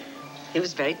 He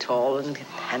was very tall and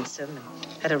handsome and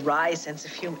had a wry sense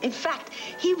of humor. In fact,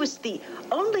 he was the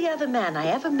only other man I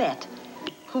ever met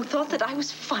who thought that I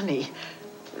was funny.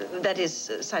 That is,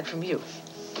 aside from you.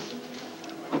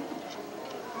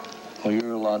 Well,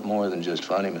 you're a lot more than just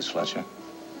funny, Miss Fletcher.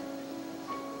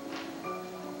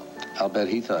 I'll bet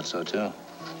he thought so, too.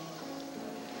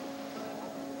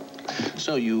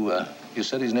 So you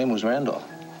said his name was Randolph?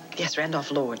 Yes,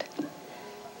 Randolph Lord.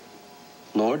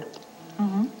 Lord?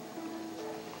 Mm-hmm.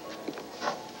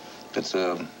 That's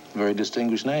a very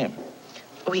distinguished name.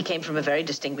 Oh, he came from a very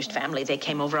distinguished family. They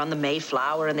came over on the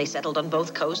Mayflower, and they settled on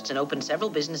both coasts and opened several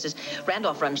businesses.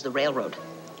 Randolph runs the railroad.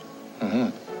 Mm-hmm.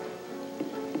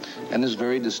 And this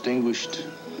very distinguished,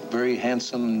 very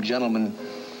handsome gentleman,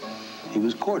 he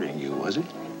was courting you, was he?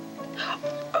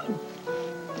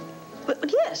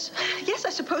 Yes. Yes, I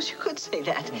suppose you could say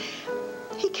that.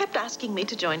 He kept asking me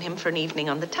to join him for an evening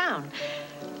on the town.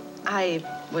 I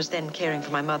was then caring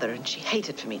for my mother, and she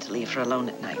hated for me to leave her alone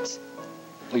at nights.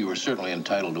 Well, you were certainly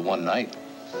entitled to one night.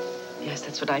 Yes,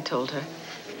 that's what I told her.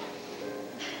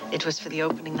 It was for the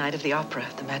opening night of the opera,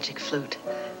 The Magic Flute.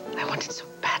 I wanted so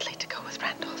badly to go with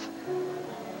Randolph.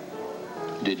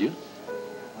 Did you?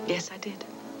 Yes, I did.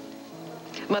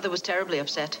 Mother was terribly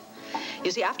upset.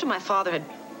 You see, after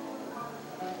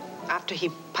he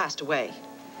passed away,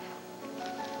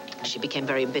 she became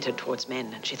very embittered towards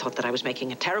men, and she thought that I was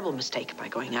making a terrible mistake by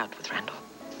going out with Randall.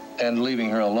 And leaving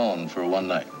her alone for one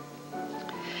night.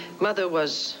 Mother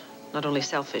was not only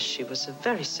selfish, she was a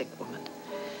very sick woman.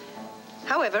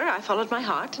 However, I followed my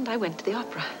heart, and I went to the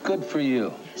opera. Good for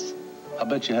you. Yes. I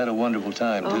bet you had a wonderful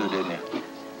time, too, didn't you?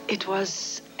 It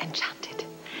was enchanted.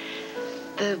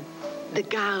 The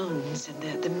gowns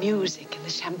and the music and the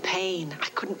champagne. I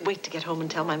couldn't wait to get home and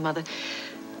tell my mother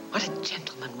what a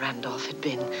gentleman Randolph had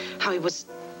been, how he was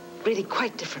really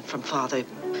quite different from Father,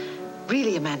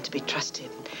 really a man to be trusted.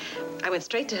 I went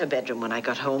straight to her bedroom when I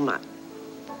got home.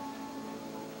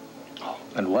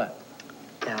 And what?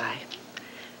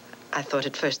 I thought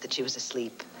at first that she was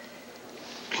asleep.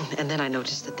 And then I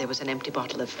noticed that there was an empty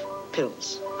bottle of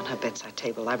pills on her bedside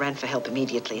table. I ran for help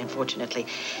immediately, and fortunately,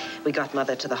 we got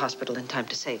Mother to the hospital in time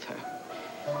to save her.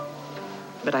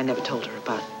 But I never told her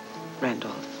about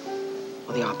Randolph,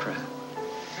 or the opera,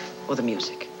 or the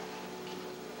music.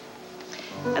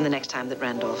 And the next time that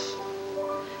Randolph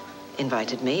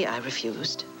invited me, I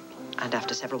refused. And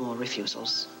after several more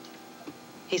refusals,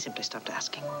 he simply stopped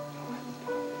asking.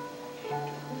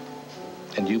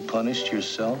 And you punished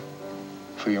yourself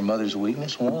for your mother's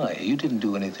weakness? Why? You didn't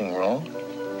do anything wrong.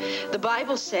 The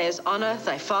Bible says, honor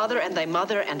thy father and thy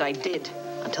mother, and I did,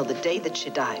 until the day that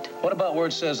she died. What about where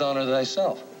it says honor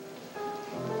thyself?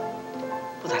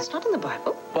 Well, that's not in the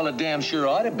Bible. Well, it damn sure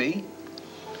ought to be.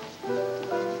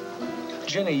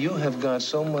 Jenny, you have got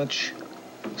so much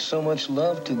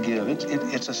love to give.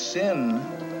 It's a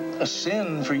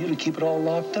sin for you to keep it all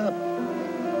locked up.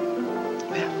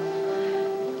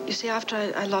 You see, after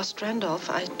I lost Randolph,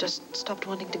 I just stopped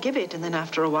wanting to give it. And then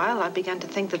after a while, I began to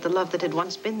think that the love that had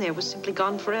once been there was simply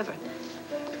gone forever.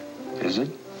 Is it?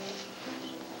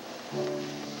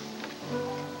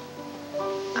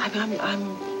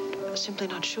 I'm simply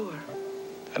not sure.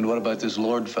 And what about this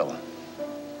Lord fella?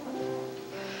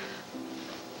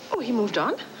 Oh, he moved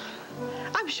on.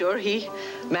 I'm sure he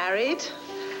married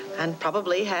and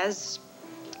probably has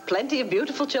plenty of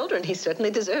beautiful children. He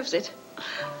certainly deserves it.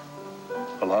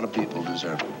 A lot of people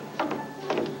deserve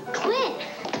it. Clint,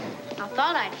 I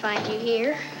thought I'd find you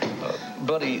here.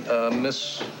 Buddy,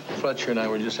 Miss Fletcher and I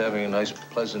were just having a nice,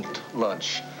 pleasant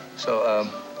lunch. So,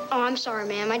 Oh, I'm sorry,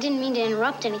 ma'am. I didn't mean to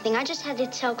interrupt anything. I just had to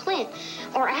tell Clint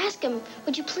or ask him,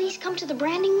 would you please come to the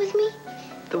branding with me?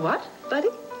 The what, buddy?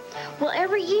 Well,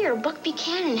 every year, Buck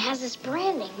Buchanan has this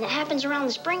branding that happens around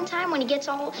the springtime when he gets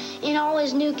all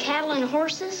his new cattle and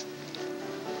horses.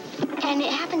 And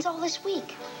it happens all this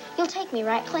week. You'll take me,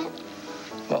 right, Clint?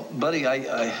 well, buddy,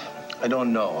 I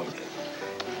don't know.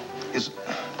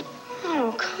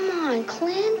 Oh, come on,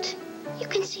 Clint. You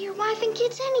can see your wife and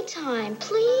kids anytime,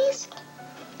 please.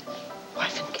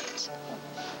 Wife and kids?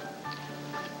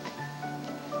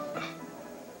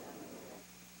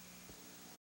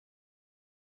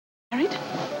 Married?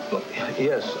 Well,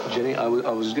 yes, Jenny, I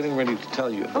was getting ready to tell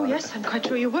you. Oh, yes, I'm quite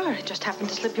sure you were. It just happened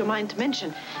to slip your mind to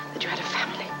mention that you had a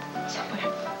family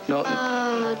somewhere. No.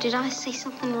 Did I say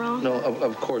something wrong? No,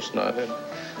 of course not.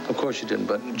 Of course you didn't.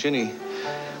 But, Jenny,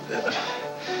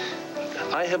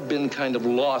 I have been kind of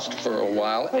lost for a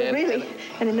while. Oh, really?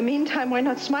 And in the meantime, why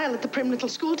not smile at the prim little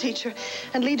school teacher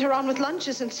and lead her on with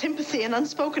lunches and sympathy and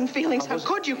unspoken feelings? How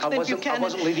could you, Clint Buchanan? I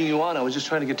wasn't leading you on. I was just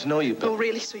trying to get to know you. But... Oh,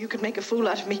 really? So you could make a fool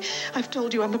out of me? I've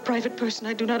told you I'm a private person.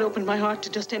 I do not open my heart to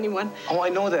just anyone. Oh, I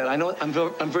know that. I know. I'm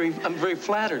very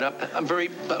flattered. I'm very.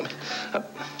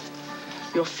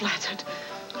 You're flattered.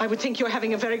 I would think you're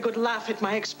having a very good laugh at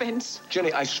my expense.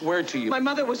 Jenny, I swear to you. My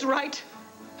mother was right.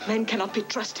 Men cannot be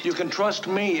trusted. You can trust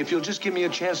me if you'll just give me a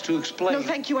chance to explain. No,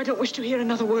 thank you. I don't wish to hear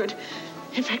another word.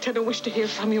 In fact, I don't wish to hear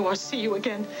from you or see you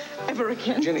again. Ever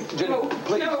again. Jenny, no,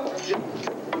 please. No.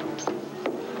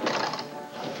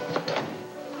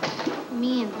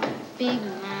 Me and the big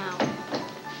mouth.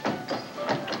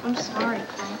 I'm sorry,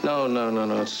 Clint.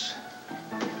 No.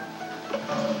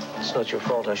 It's not your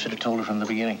fault. I should have told her from the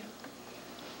beginning.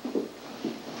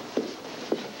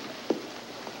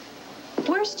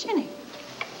 Where's Jenny?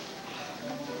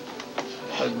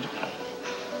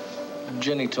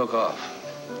 Jenny took off.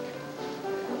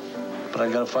 But I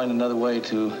gotta find another way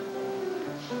to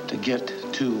get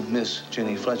to Miss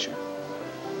Jenny Fletcher.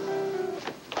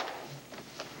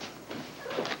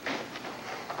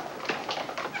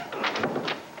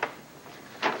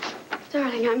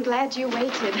 Darling, I'm glad you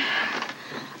waited.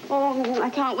 Oh, I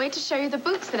can't wait to show you the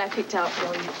boots that I picked out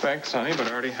for you. Thanks, honey, but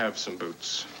I already have some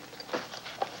boots.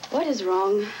 What is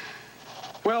wrong?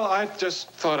 Well, I just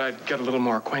thought I'd get a little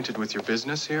more acquainted with your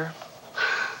business here.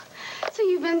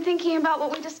 you've been thinking about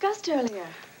what we discussed earlier.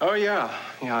 Oh, yeah.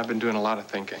 Yeah, I've been doing a lot of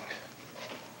thinking.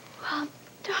 Well,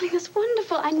 darling, that's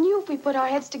wonderful. I knew if we put our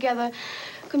heads together,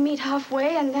 we could meet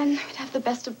halfway, and then we'd have the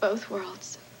best of both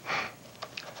worlds.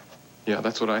 Yeah,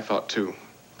 that's what I thought, too.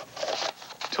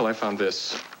 Till I found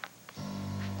this.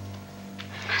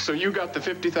 So you got the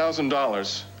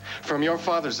 $50,000 from your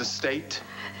father's estate?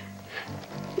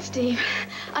 Steve,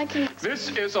 I can... This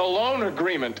is a loan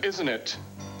agreement, isn't it?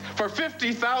 For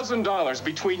 $50,000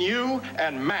 between you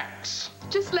and Max.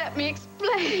 Just let me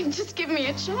explain. Just give me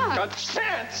a chance. A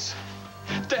chance?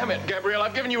 Damn it, Gabrielle,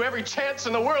 I've given you every chance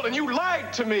in the world, and you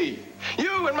lied to me.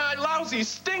 You and my lousy,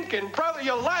 stinking brother,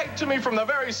 you lied to me from the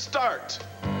very start.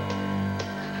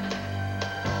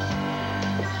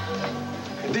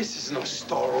 This is no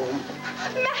storeroom.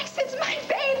 Max, it's my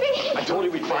baby. I told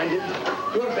you we'd find it.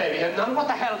 Your baby, and none. What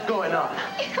the hell's going on?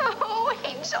 Oh,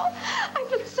 Angel,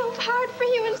 I've looked so hard for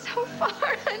you and so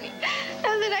far, honey.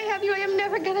 Now that I have you, I am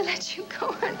never gonna let you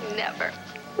go, honey, never.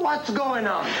 What's going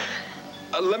on?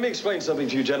 Let me explain something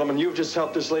to you, gentlemen. You've just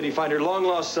helped this lady find her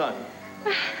long-lost son.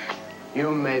 You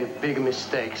made a big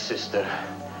mistake, sister.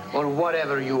 Or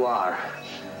whatever you are.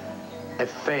 A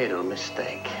fatal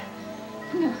mistake.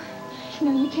 No.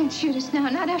 No, you can't shoot us now.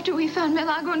 Not after we found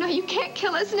Milagro. No, you can't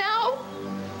kill us now.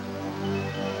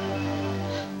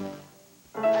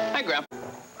 Hi, Grandpa.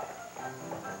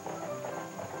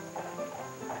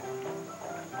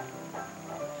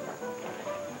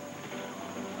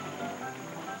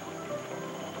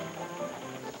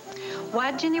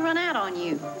 Why'd Jenny run out on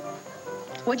you?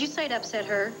 What'd you say to upset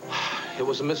her? It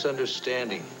was a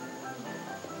misunderstanding.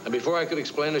 And before I could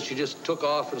explain it, she just took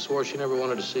off and swore she never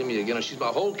wanted to see me again. And she's my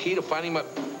whole key to finding my...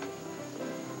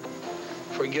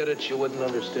 Forget it, you wouldn't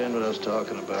understand what I was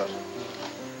talking about.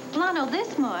 Well, I know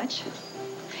this much,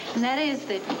 and that is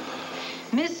that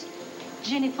Miss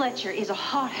Jenny Fletcher is a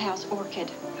hothouse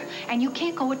orchid. And you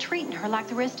can't go a-treating her like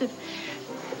the rest of,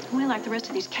 well, like the rest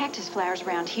of these cactus flowers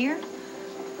around here.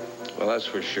 Well, that's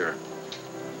for sure.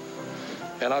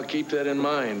 And I'll keep that in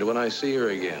mind when I see her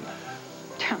again.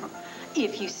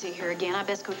 If you see her again, I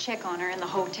best go check on her in the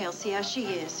hotel, see how she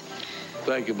is.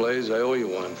 Thank you, Blaze. I owe you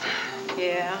one.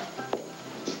 Yeah.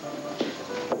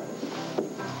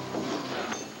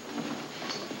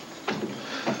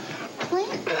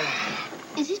 Clint,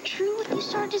 is it true what you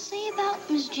started to say about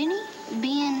Miss Jenny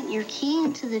being your key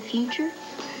into the future?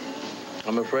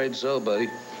 I'm afraid so, buddy.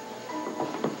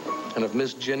 And if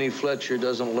Miss Jenny Fletcher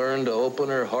doesn't learn to open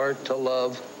her heart to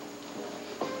love,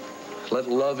 let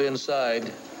love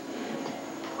inside,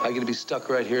 I'm gonna be stuck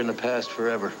right here in the past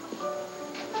forever.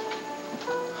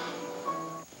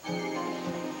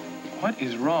 What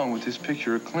is wrong with this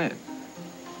picture of Clint?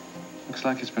 Looks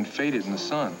like it's been faded in the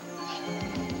sun.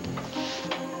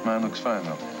 Mine looks fine,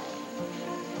 though.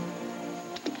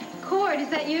 Cord, is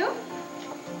that you?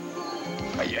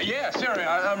 Yeah, Sarah,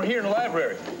 I'm here in the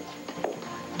library.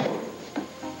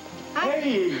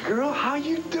 Hey, girl, how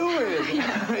you doing?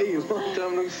 Hey, long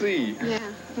time no see. Yeah,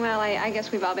 well, I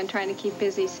guess we've all been trying to keep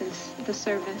busy since the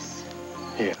service.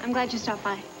 Yeah. I'm glad you stopped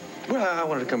by. Well, I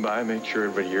wanted to come by and make sure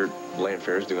everybody here at Land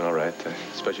Fair is doing all right,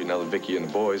 especially now that Vicky and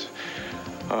the boys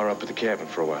are up at the cabin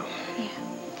for a while. Yeah.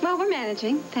 Well, we're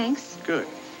managing, thanks. Good.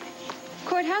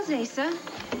 Cord, how's Asa?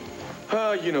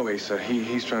 You know Asa.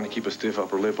 He's trying to keep a stiff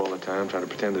upper lip all the time, trying to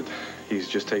pretend that he's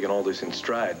just taking all this in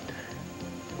stride.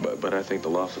 But I think the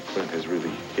loss of Clint has really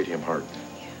hit him hard.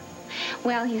 Yeah.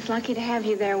 Well, he's lucky to have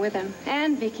you there with him,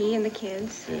 and Vicky and the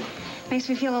kids. Yeah. Makes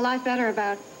me feel a lot better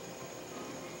about...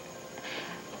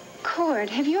 Cord,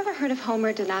 have you ever heard of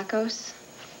Homer Dinakos?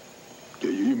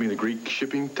 You mean the Greek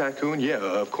shipping tycoon? Yeah,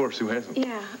 of course. Who hasn't?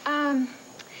 Yeah,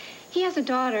 he has a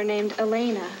daughter named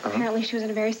Elena. Apparently she was in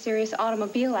a very serious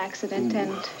automobile accident,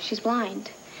 and she's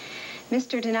blind.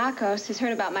 Mr. Dinakos has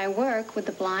heard about my work with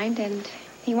the blind, and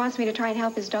he wants me to try and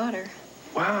help his daughter.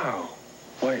 Wow.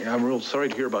 Why, I'm real sorry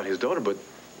to hear about his daughter,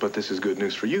 but this is good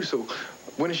news for you. So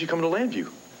when is she coming to Landview?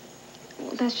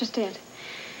 Well, that's just it.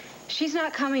 She's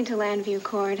not coming to Landview,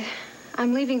 Cord.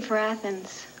 I'm leaving for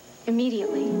Athens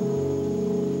immediately.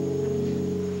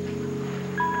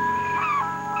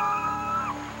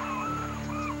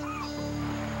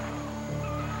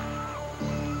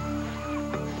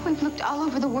 We've looked all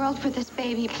over the world for this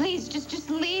baby. Please, just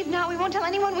leave now. We won't tell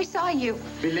anyone we saw you.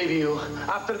 Believe you,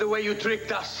 after the way you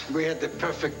tricked us. We had the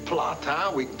perfect plot,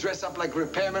 huh? We dress up like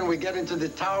repairmen, we get into the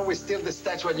tower, we steal the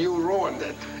statue, and you ruined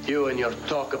it. You and your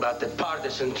talk about the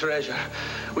partisan treasure.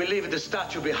 We leave the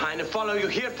statue behind and follow you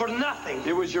here for nothing.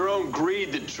 It was your own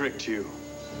greed that tricked you.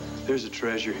 There's a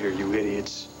treasure here, you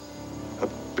idiots. A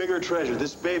bigger treasure,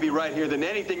 this baby right here, than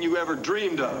anything you ever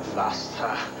dreamed of.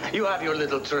 Basta. You have your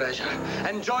little treasure.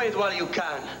 Enjoy it while you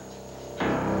can.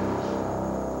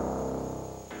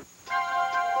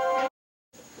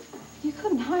 You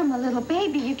couldn't harm a little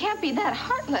baby. You can't be that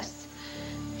heartless.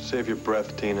 Save your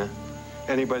breath, Tina.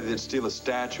 Anybody that'd steal a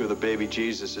statue of the baby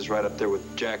Jesus is right up there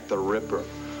with Jack the Ripper.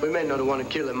 We may not want to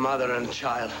kill a mother and a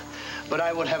child, but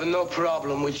I would have no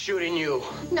problem with shooting you.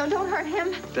 No, don't hurt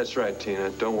him. That's right,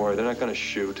 Tina. Don't worry. They're not going to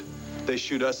shoot. If they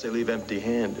shoot us, they leave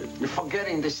empty-handed. You're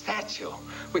forgetting the statue.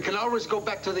 We can always go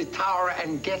back to the tower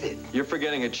and get it. You're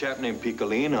forgetting a chap named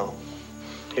Piccolino.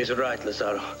 He's right,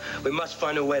 Lazaro. We must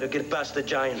find a way to get past the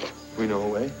giant. We know a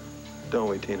way, don't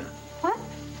we, Tina? What?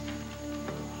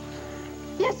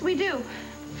 Yes, we do.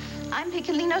 I'm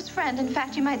Piccolino's friend. In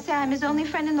fact, you might say I'm his only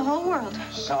friend in the whole world.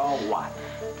 So what?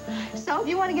 So if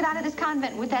you want to get out of this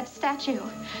convent with that statue,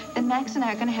 then Max and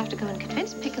I are going to have to go and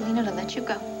convince Piccolino to let you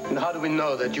go. And how do we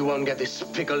know that you won't get this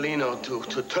Piccolino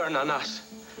to turn on us?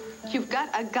 You've got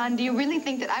a gun. Do you really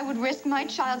think that I would risk my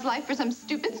child's life for some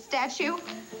stupid statue?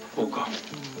 Ugo.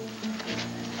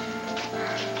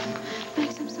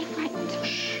 Max, I'm so frightened.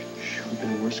 Shh. We've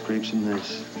been worse creeps than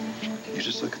this. You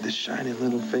just look at this shiny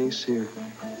little face here.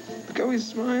 Look how he's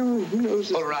smiling. Who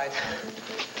knows? All right.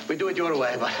 We do it your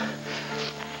way, but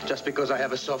just because I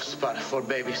have a soft spot for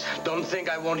babies, don't think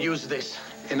I won't use this.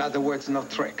 In other words, no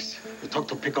tricks. You talk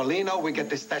to Piccolino, we get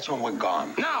the statue, and we're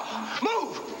gone. Now,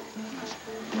 move!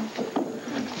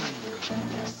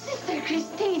 Sister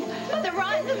Christine, Mother,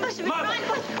 run! Mother,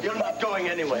 you're not going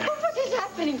anywhere. What is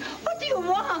happening? What do you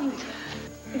want?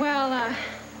 Well,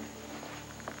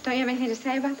 don't you have anything to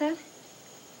say about that?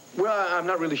 Well, I'm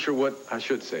not really sure what I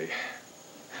should say.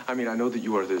 I mean, I know that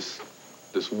you are this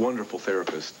wonderful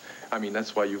therapist. I mean,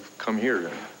 that's why you've come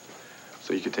here,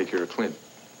 so you could take care of Clint.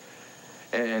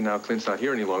 And now Clint's not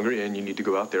here any longer, and you need to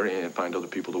go out there and find other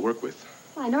people to work with.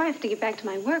 Well, I know I have to get back to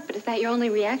my work, but is that your only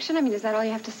reaction? I mean, is that all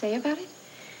you have to say about it?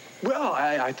 Well,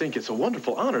 I think it's a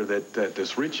wonderful honor that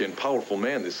this rich and powerful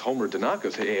man, this Homer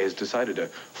Dinakos, has decided to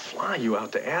fly you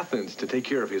out to Athens to take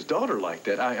care of his daughter like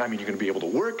that. I mean, you're going to be able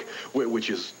to work, which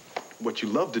is what you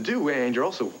love to do, and you're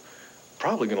also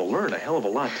probably going to learn a hell of a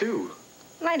lot, too.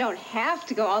 Well, I don't have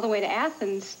to go all the way to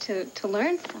Athens to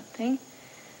learn something.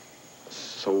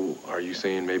 So, are you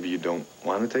saying maybe you don't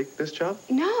want to take this job?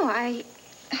 No, I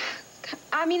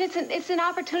mean, it's an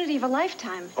opportunity of a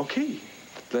lifetime. Okay,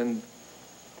 then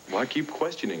why keep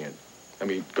questioning it? I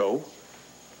mean, go,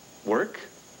 work,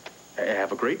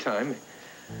 have a great time,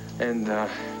 and, I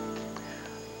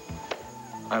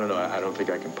don't know, I don't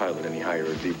think I can pilot any higher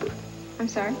or deeper. I'm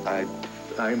sorry?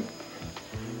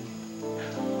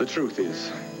 The truth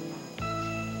is,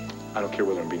 I don't care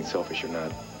whether I'm being selfish or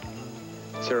not.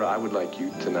 Sarah, I would like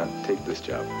you to not take this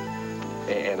job.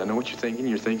 And I know what you're thinking.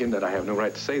 You're thinking that I have no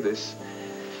right to say this.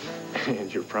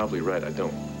 And you're probably right, I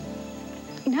don't.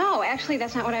 No, actually,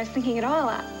 that's not what I was thinking at all.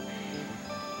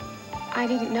 I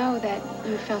didn't know that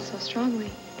you felt so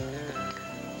strongly.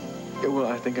 Yeah, well,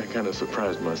 I think I kind of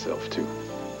surprised myself, too.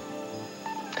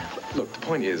 Look, the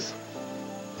point is,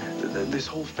 this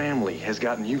whole family has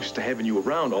gotten used to having you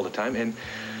around all the time, and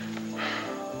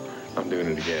I'm doing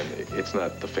it again. It's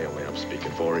not the family I'm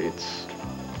speaking for. It's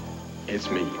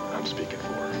me I'm speaking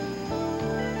for.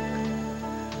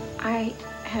 I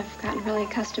have gotten really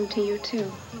accustomed to you,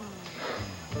 too.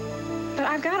 But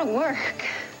I've got to work.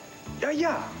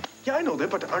 Yeah, I know that,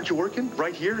 but aren't you working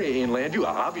right here in Landview?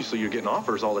 Obviously, you're getting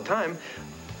offers all the time.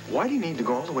 Why do you need to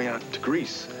go all the way out to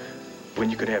Greece when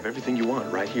you could have everything you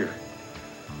want right here?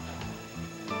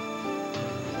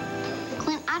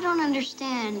 Clint, I don't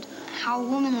understand how a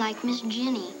woman like Miss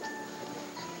Jenny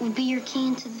would be your key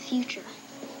into the future.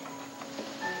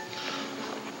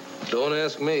 Don't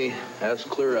ask me. Ask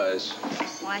Clear Eyes.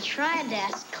 Well, I tried to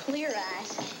ask Clear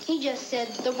Eyes. He just said,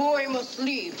 The boy must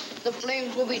leave. The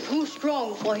flames will be too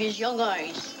strong for his young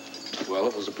eyes. Well,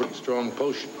 it was a pretty strong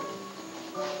potion.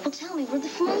 well, tell me, were the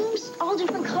flames all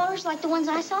different colors like the ones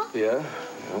I saw? Yeah.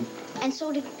 And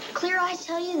so did Clear Eyes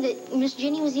tell you that Miss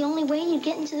Jenny was the only way you'd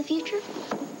get into the future?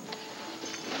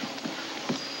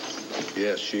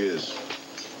 Yes, she is.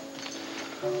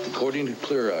 According to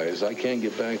Clear Eyes, I can't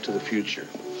get back to the future.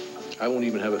 I won't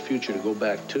even have a future to go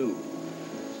back to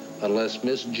unless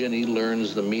Miss Jenny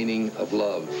learns the meaning of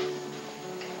love.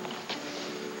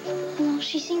 Well,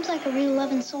 she seems like a real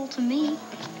loving soul to me.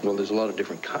 Well, there's a lot of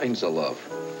different kinds of love.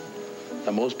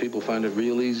 Now, most people find it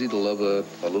real easy to love a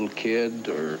little kid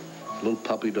or a little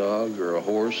puppy dog or a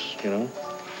horse, you know.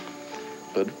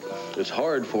 But it's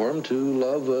hard for them to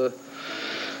love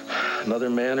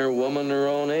another man or woman their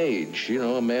own age. You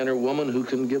know, a man or woman who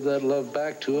can give that love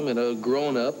back to them in a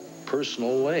grown-up,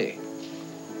 personal way.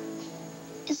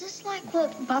 Is this like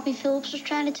what Bobby Phillips was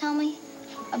trying to tell me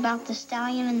about the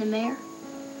stallion and the mare?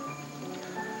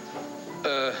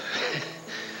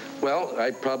 Well,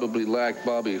 I probably lack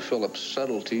Bobby Phillips'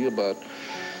 subtlety about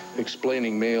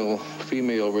explaining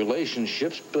male-female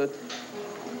relationships, but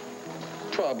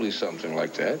probably something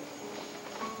like that.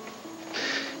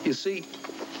 You see,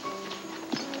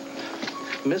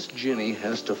 Miss Ginny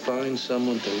has to find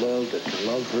someone to love that can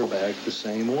love her back the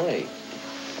same way.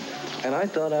 And I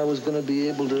thought I was going to be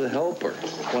able to help her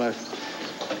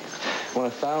when I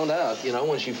found out, you know,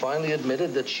 when she finally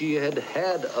admitted that she had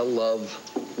had a love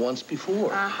once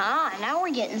before. Uh-huh. Now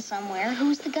we're getting somewhere.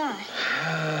 Who's the guy?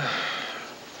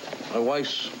 My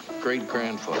wife's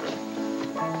great-grandfather.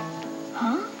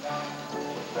 Huh?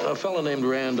 A fellow named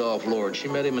Randolph Lord. She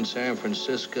met him in San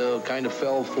Francisco, kind of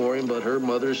fell for him, but her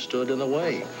mother stood in the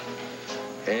way.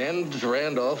 And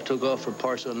Randolph took off for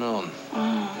parts unknown.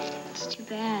 Oh, it's too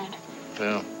bad.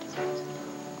 Yeah.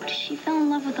 But she fell in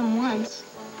love with him once.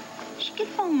 She could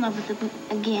fall in love with him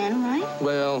again, right?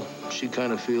 Well, she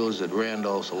kind of feels that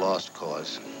Randolph's a lost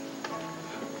cause.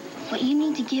 What you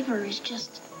need to give her is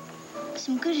just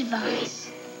some good advice.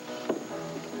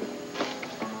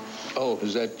 Oh,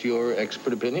 is that your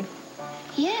expert opinion?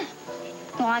 Yeah.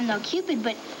 Well, I'm no Cupid,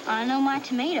 but I know my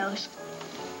tomatoes.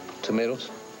 Tomatoes?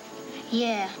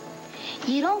 Yeah.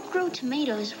 You don't grow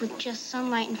tomatoes with just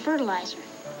sunlight and fertilizer.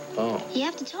 Oh. You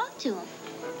have to talk to them.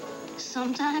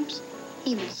 Sometimes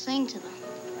even sing to them.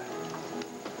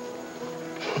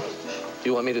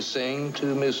 You want me to sing to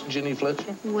Miss Ginny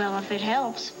Fletcher? Well, if it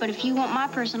helps. But if you want my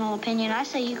personal opinion, I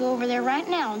say you go over there right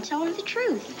now and tell her the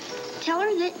truth. Tell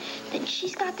her that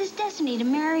she's got this destiny to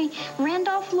marry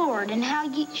Randolph Lord and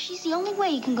how she's the only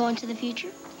way you can go into the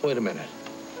future. Wait a minute.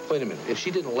 Wait a minute. If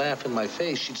she didn't laugh in my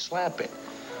face, she'd slap it.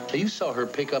 Now, you saw her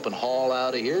pick up and haul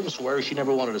out of here and swear she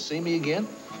never wanted to see me again?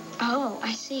 Oh,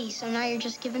 I see. So now you're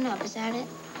just giving up. Is that it?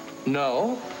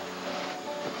 No.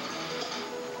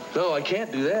 No, I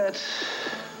can't do that.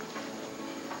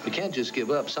 I can't just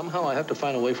give up. Somehow I have to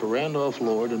find a way for Randolph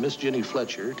Lord and Miss Ginny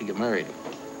Fletcher to get married.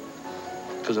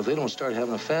 Because if they don't start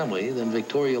having a family, then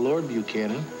Victoria Lord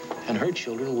Buchanan and her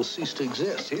children will cease to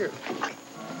exist. Here.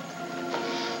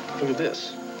 Look at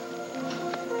this.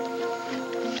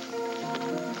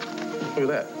 Look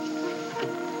at that.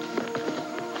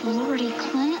 Lordy,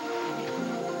 Clint.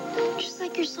 Just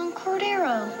like your son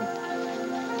Cordero.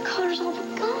 The color's all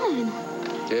but gone.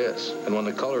 Yes, and when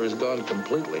the color is gone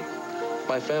completely,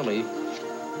 my family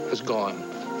is gone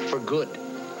for good.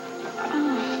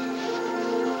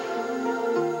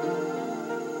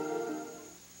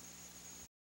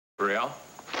 Real,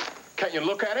 can't you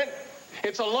look at it?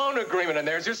 It's a loan agreement, and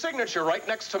there's your signature right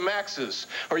next to Max's.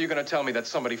 Or are you going to tell me that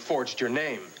somebody forged your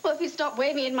name? Well, if you stop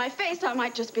waving in my face, I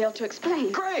might just be able to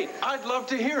explain. Great! I'd love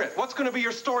to hear it. What's going to be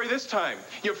your story this time?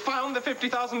 You found the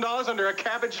 $50,000 under a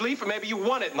cabbage leaf, or maybe you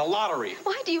won it in the lottery.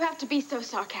 Why do you have to be so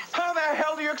sarcastic? How the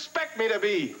hell do you expect me to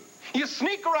be? You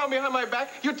sneak around behind my back,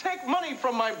 you take money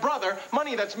from my brother,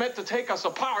 money that's meant to take us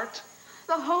apart.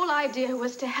 The whole idea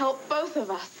was to help both of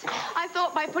us. I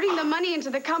thought by putting the money into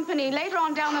the company, later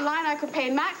on down the line, I could pay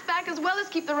Max back as well as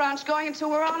keep the ranch going until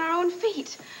we're on our own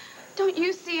feet. Don't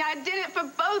you see? I did it for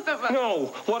both of us. No,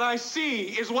 what I see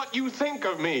is what you think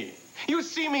of me. You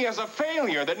see me as a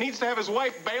failure that needs to have his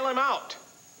wife bail him out.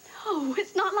 No,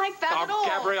 it's not like that at all. Oh,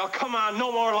 Gabrielle, come on,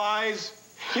 no more lies.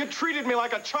 You treated me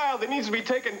like a child that needs to be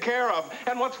taken care of.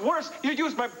 And what's worse, you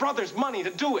used my brother's money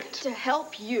to do it. To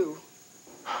help you.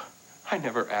 I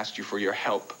never asked you for your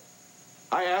help.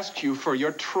 I asked you for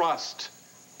your trust,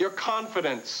 your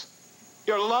confidence,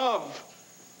 your love.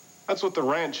 That's what the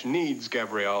ranch needs,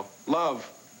 Gabrielle. Love.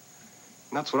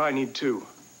 And that's what I need, too.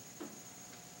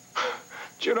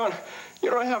 You don't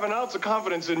have an ounce of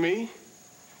confidence in me.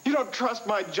 You don't trust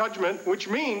my judgment, which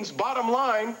means, bottom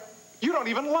line, you don't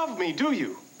even love me, do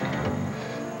you?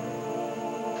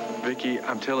 Vicky,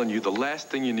 I'm telling you, the last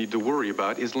thing you need to worry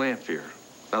about is Lanphier.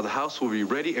 Now, the house will be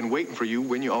ready and waiting for you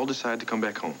when you all decide to come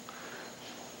back home.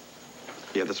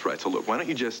 Yeah, that's right. So, look, why don't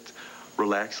you just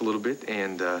relax a little bit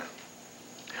and, why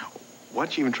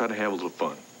don't you even try to have a little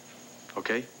fun,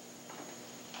 okay?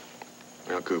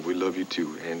 Well, good. We love you,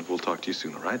 too, and we'll talk to you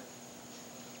soon, all right?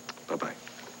 Bye-bye.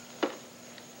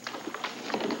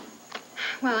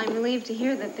 Well, I'm relieved to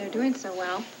hear that they're doing so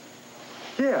well.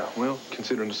 Yeah, well,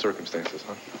 considering the circumstances,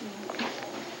 huh?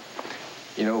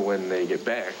 You know, when they get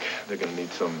back, they're going to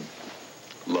need some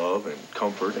love and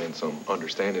comfort and some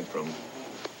understanding from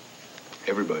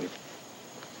everybody.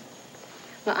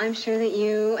 Well, I'm sure that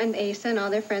you and Asa and all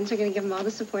their friends are going to give them all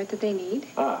the support that they need.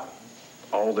 Ah,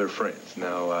 all their friends.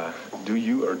 Now, do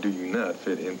you or do you not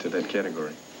fit into that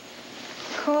category?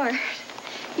 Cord,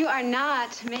 You are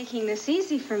not making this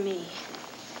easy for me.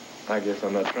 I guess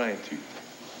I'm not trying to.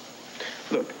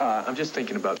 Look, I'm just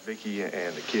thinking about Vicky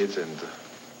and the kids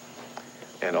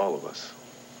and all of us.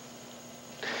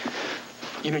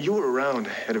 You know, you were around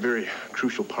at a very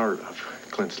crucial part of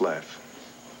Clint's life.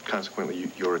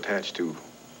 Consequently, you're attached to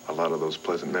a lot of those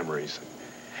pleasant memories.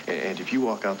 And if you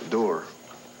walk out the door,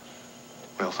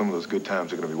 well, some of those good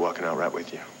times are going to be walking out right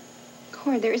with you.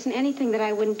 Cord, there isn't anything that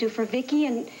I wouldn't do for Vicky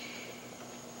and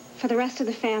for the rest of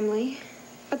the family.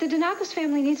 But the Donacos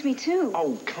family needs me, too.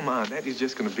 Oh, come on. That is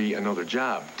just going to be another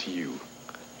job to you.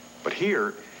 But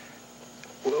here,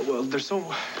 well, there's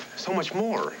so much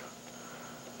more.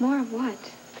 More of what?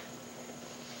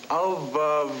 Of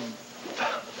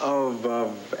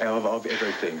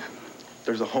everything.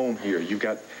 There's a home here. You've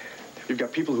got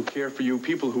people who care for you,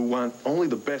 people who want only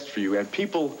the best for you, and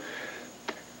people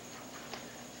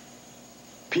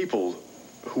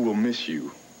who will miss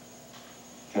you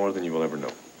more than you will ever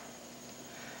know.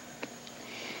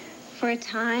 For a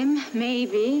time,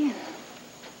 maybe.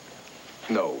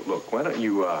 No, look, why don't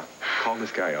you call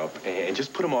this guy up and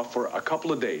just put him off for a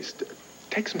couple of days.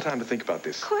 Take some time to think about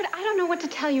this. Cord, I don't know what to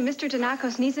tell you. Mr.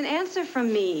 Donacos needs an answer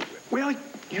from me. Well,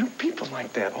 you know, people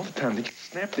like that all the time. They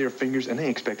snap their fingers and they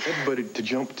expect everybody to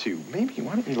jump too. Maybe,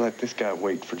 why don't you let this guy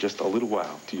wait for just a little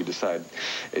while till you decide,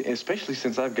 especially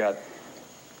since I've got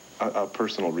a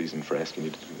personal reason for asking you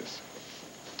to do this.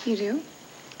 You do?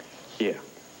 Yeah.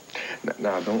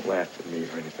 Now, don't laugh at me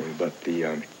or anything, but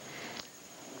the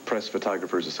Press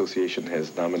Photographers Association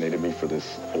has nominated me for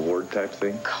this award type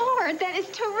thing. Cord, that is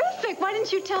terrific. Why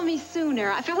didn't you tell me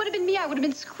sooner? If it would have been me, I would have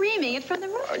been screaming it from the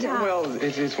rooftop. Yeah, well,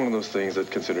 it's one of those things that,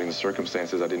 considering the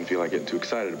circumstances, I didn't feel like getting too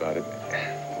excited about it.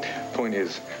 Point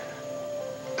is,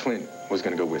 Clint was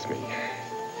going to go with me.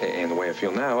 And the way I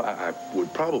feel now, I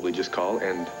would probably just call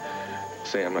and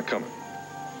say I'm not coming.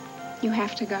 You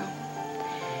have to go.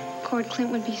 Cord,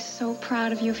 Clint would be so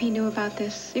proud of you if he knew about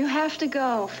this. You have to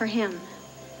go for him.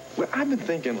 Well, I've been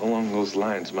thinking along those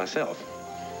lines myself.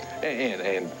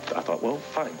 And I thought, well,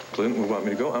 fine. Clint would want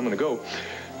me to go. I'm going to go.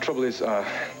 Trouble is,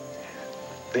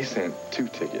 they sent 2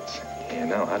 tickets. And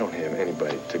now I don't have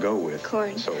anybody to go with.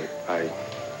 Cord. So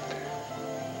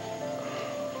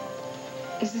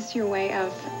Is this your way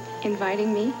of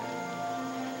inviting me?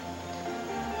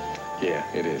 Yeah,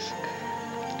 it is.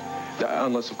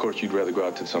 Unless, of course, you'd rather go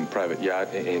out to some private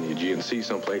yacht in your GNC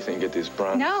someplace and get this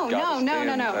bronze. No.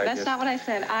 That's not what I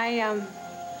said. I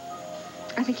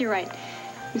think you're right.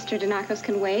 Mr. Donacos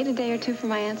can wait a day or 2 for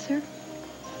my answer.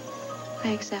 I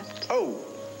accept. Oh,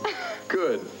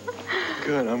 good.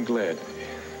 Good, I'm glad.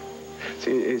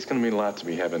 See, it's going to mean a lot to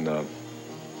me having a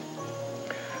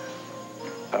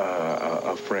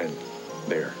friend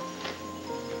there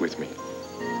with me.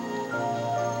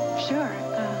 Sure.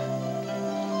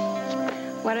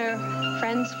 What are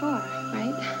friends for,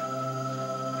 right?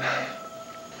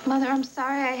 Mother, I'm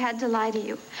sorry I had to lie to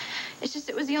you. It's just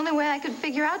it was the only way I could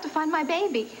figure out to find my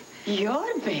baby.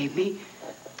 Your baby?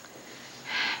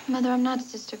 Mother, I'm not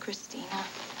Sister Christina.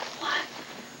 What?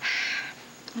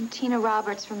 I'm Tina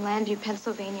Roberts from Landview,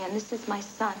 Pennsylvania, and this is my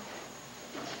son.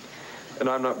 And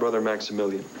I'm not Brother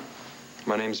Maximilian.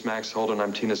 My name's Max Holden.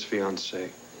 I'm Tina's fiancé.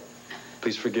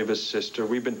 Please forgive us, sister.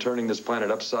 We've been turning this planet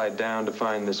upside down to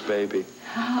find this baby.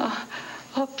 Oh,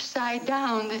 upside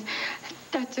down.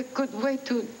 That's a good way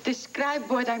to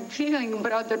describe what I'm feeling,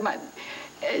 brother.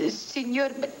 Senor,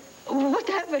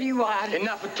 whatever you are.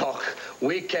 Enough talk.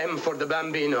 We came for the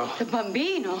bambino. The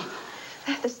bambino?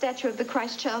 The statue of the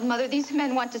Christ child, Mother. These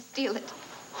men want to steal it.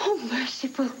 Oh,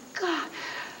 merciful God.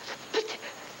 But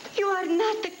you are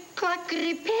not the clock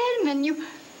repairman. You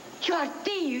are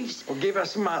thieves. Forgive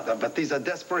us, Mother, but these are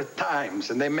desperate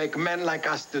times, and they make men like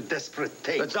us do desperate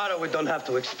things. Lazzaro, we don't have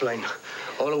to explain.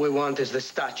 All we want is the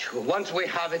statue. Once we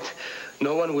have it,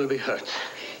 no one will be hurt.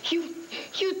 You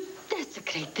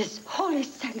desecrate this holy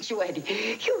sanctuary.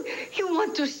 You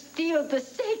want to steal the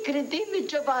sacred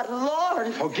image of our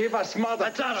Lord. Forgive us, Mother.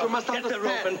 Lazzaro, you must get understand. the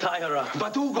rope and tie her up.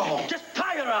 But Ugo. Just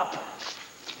tie her up.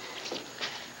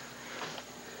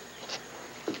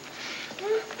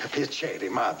 Piacere,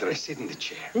 Madre. Sit in the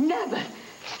chair. Never.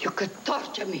 You could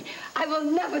torture me. I will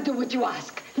never do what you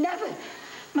ask. Never.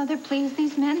 Mother, please,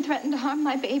 these men threaten to harm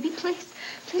my baby. Please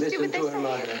do Listen what they to her, say.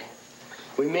 Madre.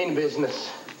 We mean business.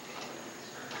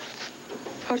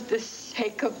 For the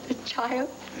sake of the child.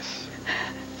 Yes.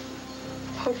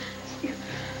 Oh, you.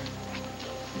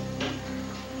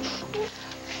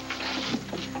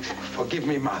 Forgive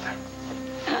me, Mother.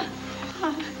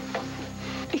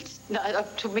 It's not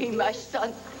up to me, my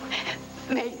son.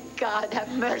 May God have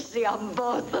mercy on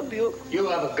both of you. You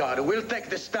have a God. We'll take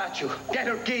the statue. Get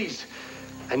her keys.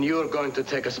 And you're going to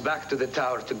take us back to the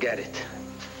tower to get it.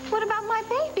 What about my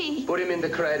baby? Put him in the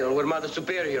cradle where Mother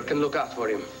Superior can look out for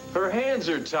him. Her hands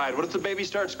are tied. What if the baby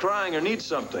starts crying or needs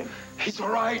something? He's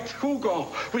right, Hugo.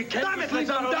 We can't Damn it, leave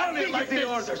them Lazaro, down let here me like get the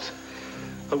this. orders.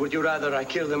 Or would you rather I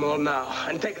kill them all now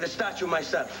and take the statue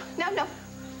myself? No, no.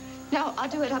 No, I'll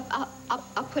do it.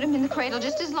 I'll put him in the cradle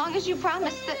just as long as you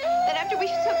promise that after we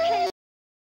took care